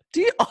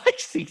 Do you? I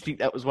actually think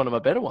that was one of my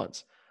better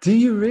ones. Do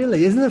you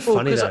really? Isn't it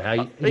funny though how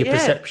your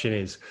perception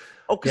is?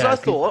 Oh, because I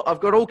thought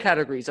I've got all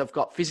categories. I've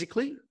got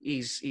physically,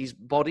 his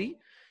body,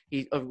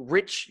 he's a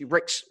rich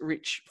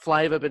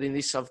flavour, but in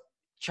this I've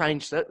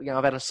changed it.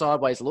 I've had a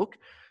sideways look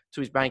to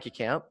his bank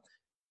account.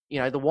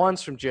 The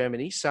wine's from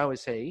Germany, so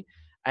is he,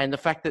 and the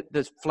fact that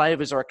the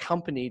flavours are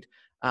accompanied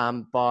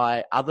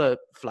by other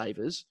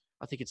flavours.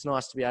 I think it's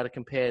nice to be able to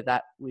compare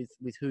that with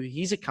who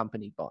he's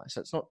accompanied by.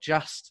 So it's not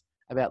just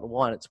about the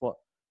wine; it's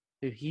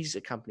who he's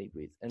accompanied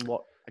with and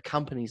what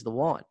accompanies the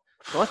wine.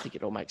 So I think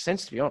it all makes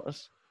sense, to be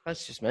honest.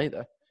 That's just me,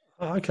 though.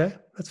 Oh, okay,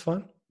 that's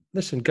fine.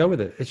 Listen, go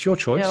with it. It's your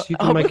choice. Yeah, you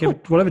can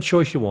make whatever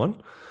choice you want.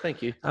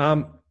 Thank you.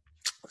 Right,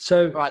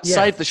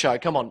 save the show.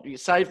 Come on,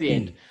 save the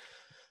end.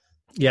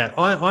 Yeah,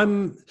 my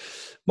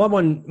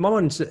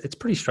one's it's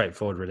pretty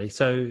straightforward, really.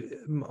 So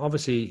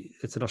obviously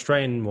it's an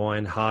Australian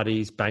wine,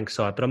 Hardy's,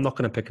 Bankside, but I'm not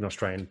going to pick an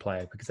Australian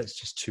player because that's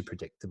just too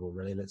predictable,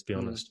 really. Let's be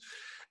honest.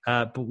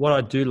 But what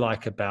I do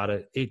like about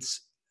it,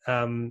 it's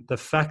the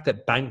fact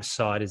that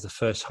Bankside is the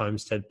first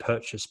homestead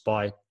purchased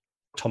by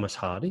Thomas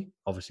Hardy,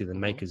 obviously the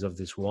makers of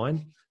this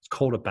wine. It's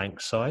called a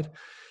Bankside.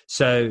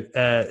 So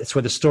it's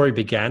where the story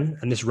began,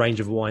 and this range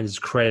of wines is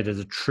created as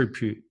a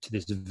tribute to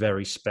this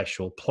very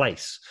special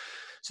place.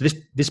 So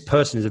this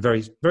person is a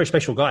very, very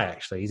special guy,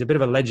 actually. He's a bit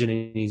of a legend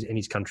in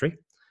his country,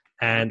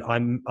 and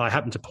I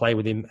happened to play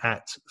with him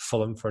at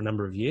Fulham for a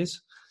number of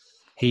years.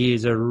 He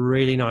is a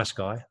really nice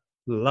guy,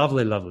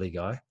 lovely, lovely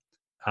guy.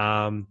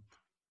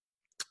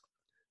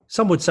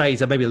 Some would say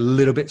he's maybe a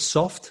little bit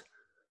soft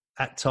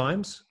at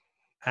times,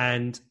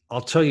 and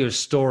I'll tell you a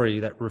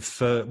story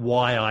that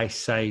why I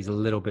say he's a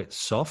little bit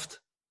soft.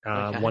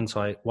 Okay.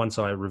 Once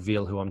I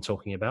reveal who I'm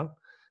talking about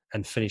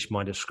and finish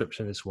my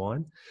description of this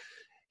wine.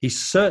 He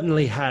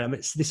certainly had.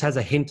 This has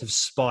a hint of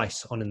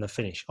spice on the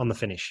finish.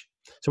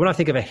 So when I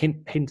think of a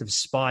hint of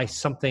spice,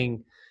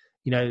 something,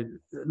 a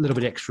little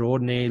bit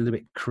extraordinary, a little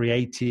bit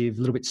creative, a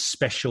little bit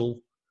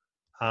special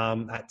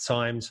at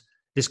times.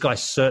 This guy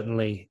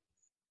certainly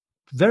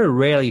very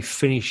rarely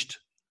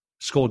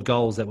scored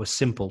goals that were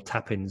simple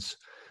tap-ins.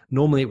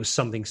 Normally it was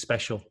something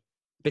special,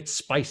 a bit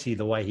spicy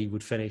the way he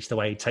would finish, the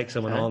way he'd take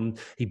someone on.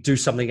 He'd do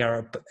something,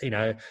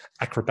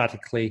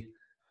 acrobatically.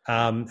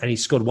 And he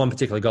scored one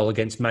particular goal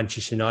against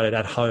Manchester United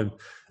at home.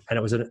 And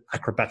it was an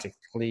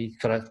acrobatically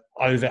kind of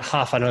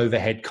half an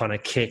overhead kind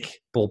of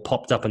kick. Ball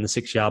popped up in the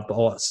 6-yard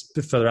box, a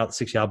bit further out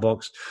the 6-yard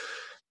box.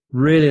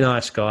 Really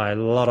nice guy, a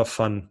lot of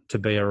fun to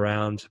be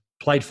around.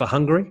 Played for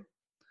Hungary.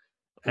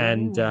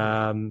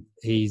 And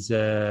he's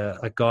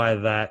a guy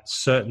that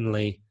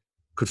certainly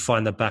could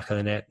find the back of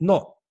the net.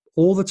 Not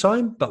all the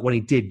time, but when he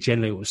did,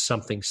 generally it was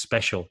something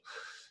special.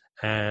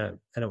 And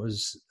it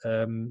was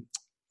a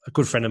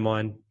good friend of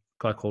mine,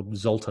 a guy called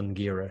Zoltan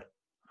Gira.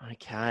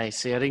 Okay,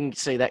 see, I didn't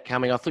see that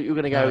coming. I thought you were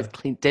going to go with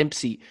Clint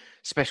Dempsey,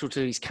 special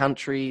to his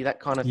country, that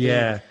kind of thing.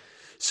 Yeah.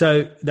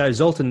 So no,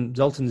 Zoltan's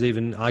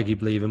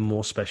arguably even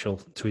more special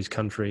to his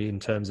country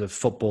in terms of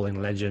footballing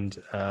legend.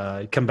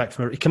 He came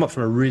up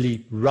from a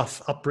really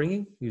rough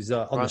upbringing. He was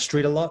on the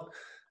street a lot,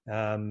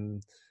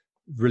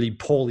 really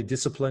poorly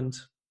disciplined,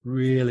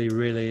 really,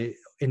 really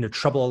into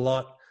trouble a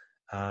lot,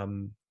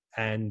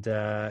 and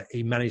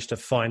he managed to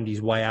find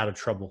his way out of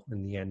trouble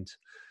in the end.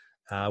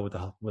 With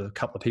a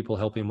couple of people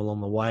helping him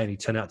along the way, and he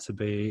turned out to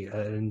be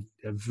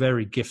a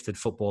very gifted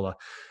footballer.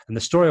 And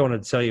the story I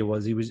wanted to tell you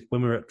was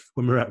when we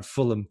were at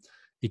Fulham,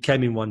 he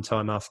came in one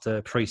time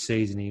after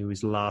pre-season. He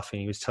was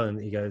laughing. He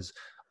goes,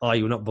 "Oh,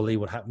 you will not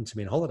believe what happened to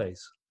me in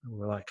holidays." And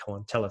we're like, "Come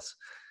on, tell us."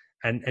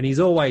 And he's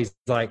always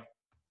like,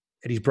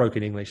 and he's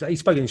broken English. He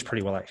spoke English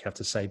pretty well, actually, I have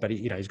to say, but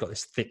he's got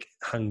this thick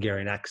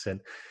Hungarian accent.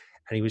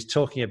 And he was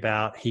talking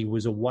about he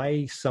was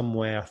away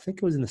somewhere. I think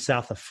it was in the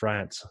south of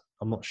France.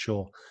 I'm not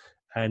sure.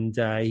 And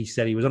he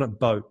said he was on a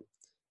boat,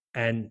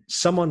 and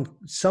someone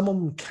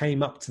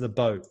came up to the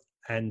boat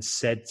and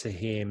said to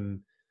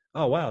him,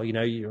 "Oh wow,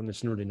 you're on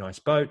this really nice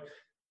boat.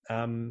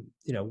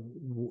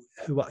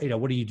 What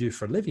do you do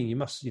for a living? You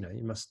must.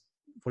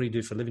 What do you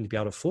do for a living to be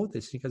able to afford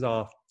this?" He goes,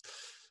 "Oh,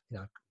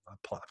 I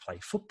play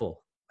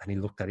football." And he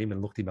looked at him and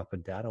looked him up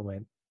and down and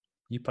went,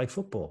 "You play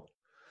football?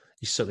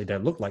 You certainly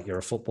don't look like you're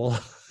a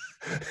footballer."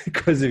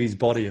 Because of his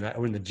body, and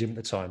we're in the gym at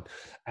the time,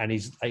 and he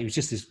was like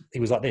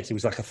this. He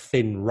was like a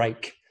thin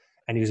rake,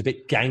 and he was a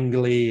bit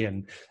gangly,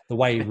 and the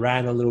way he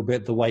ran a little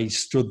bit, the way he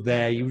stood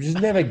there, you would just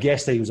never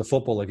guess that he was a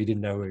footballer if you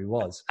didn't know who he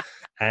was.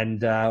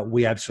 And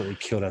we absolutely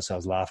killed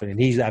ourselves laughing,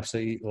 and he's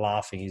absolutely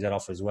laughing his head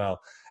off as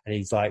well. And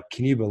he's like,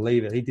 "Can you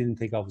believe it? He didn't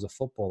think I was a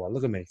footballer.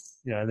 Look at me."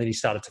 And then he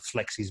started to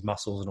flex his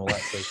muscles and all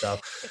that sort of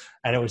stuff,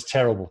 and it was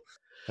terrible.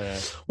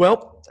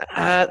 Well,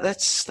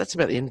 that's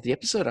about the end of the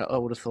episode, I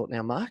would have thought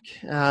now, Mark.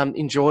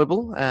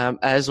 Enjoyable,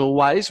 as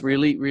always.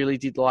 Really, really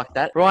did like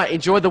that. Right,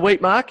 enjoy the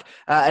week, Mark.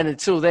 And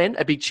until then,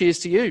 a big cheers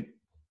to you.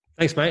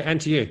 Thanks, mate, and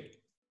to you.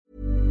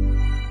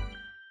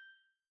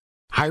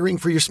 Hiring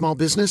for your small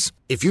business?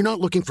 If you're not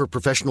looking for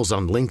professionals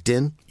on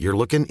LinkedIn, you're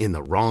looking in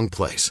the wrong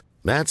place.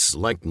 That's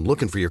like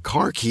looking for your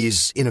car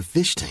keys in a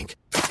fish tank.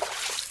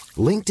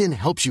 LinkedIn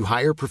helps you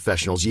hire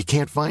professionals you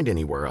can't find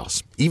anywhere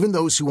else, even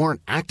those who aren't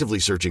actively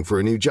searching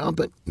for a new job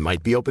but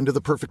might be open to the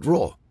perfect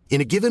role.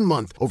 In a given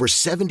month, over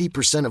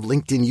 70% of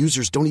LinkedIn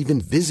users don't even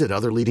visit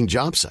other leading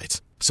job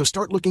sites. So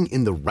start looking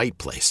in the right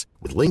place.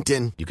 With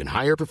LinkedIn, you can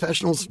hire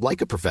professionals like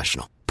a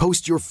professional.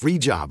 Post your free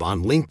job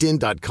on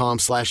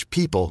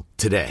linkedin.com/people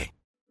today.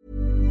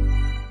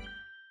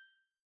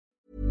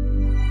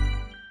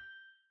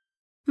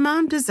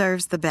 Mom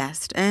deserves the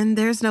best, and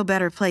there's no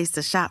better place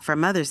to shop for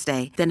Mother's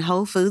Day than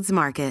Whole Foods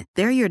Market.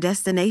 They're your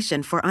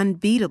destination for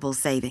unbeatable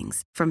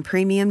savings, from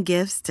premium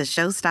gifts to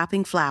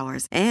show-stopping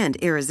flowers and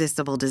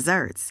irresistible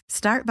desserts.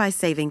 Start by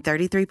saving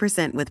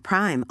 33% with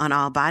Prime on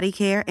all body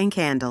care and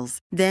candles.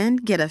 Then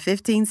get a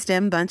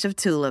 15-stem bunch of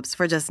tulips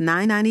for just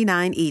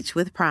 $9.99 each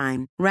with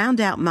Prime. Round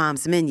out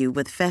Mom's menu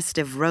with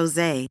festive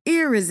rosé,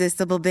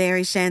 irresistible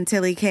berry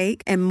chantilly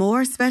cake, and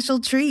more special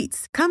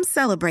treats. Come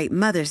celebrate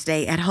Mother's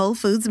Day at Whole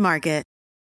Foods Market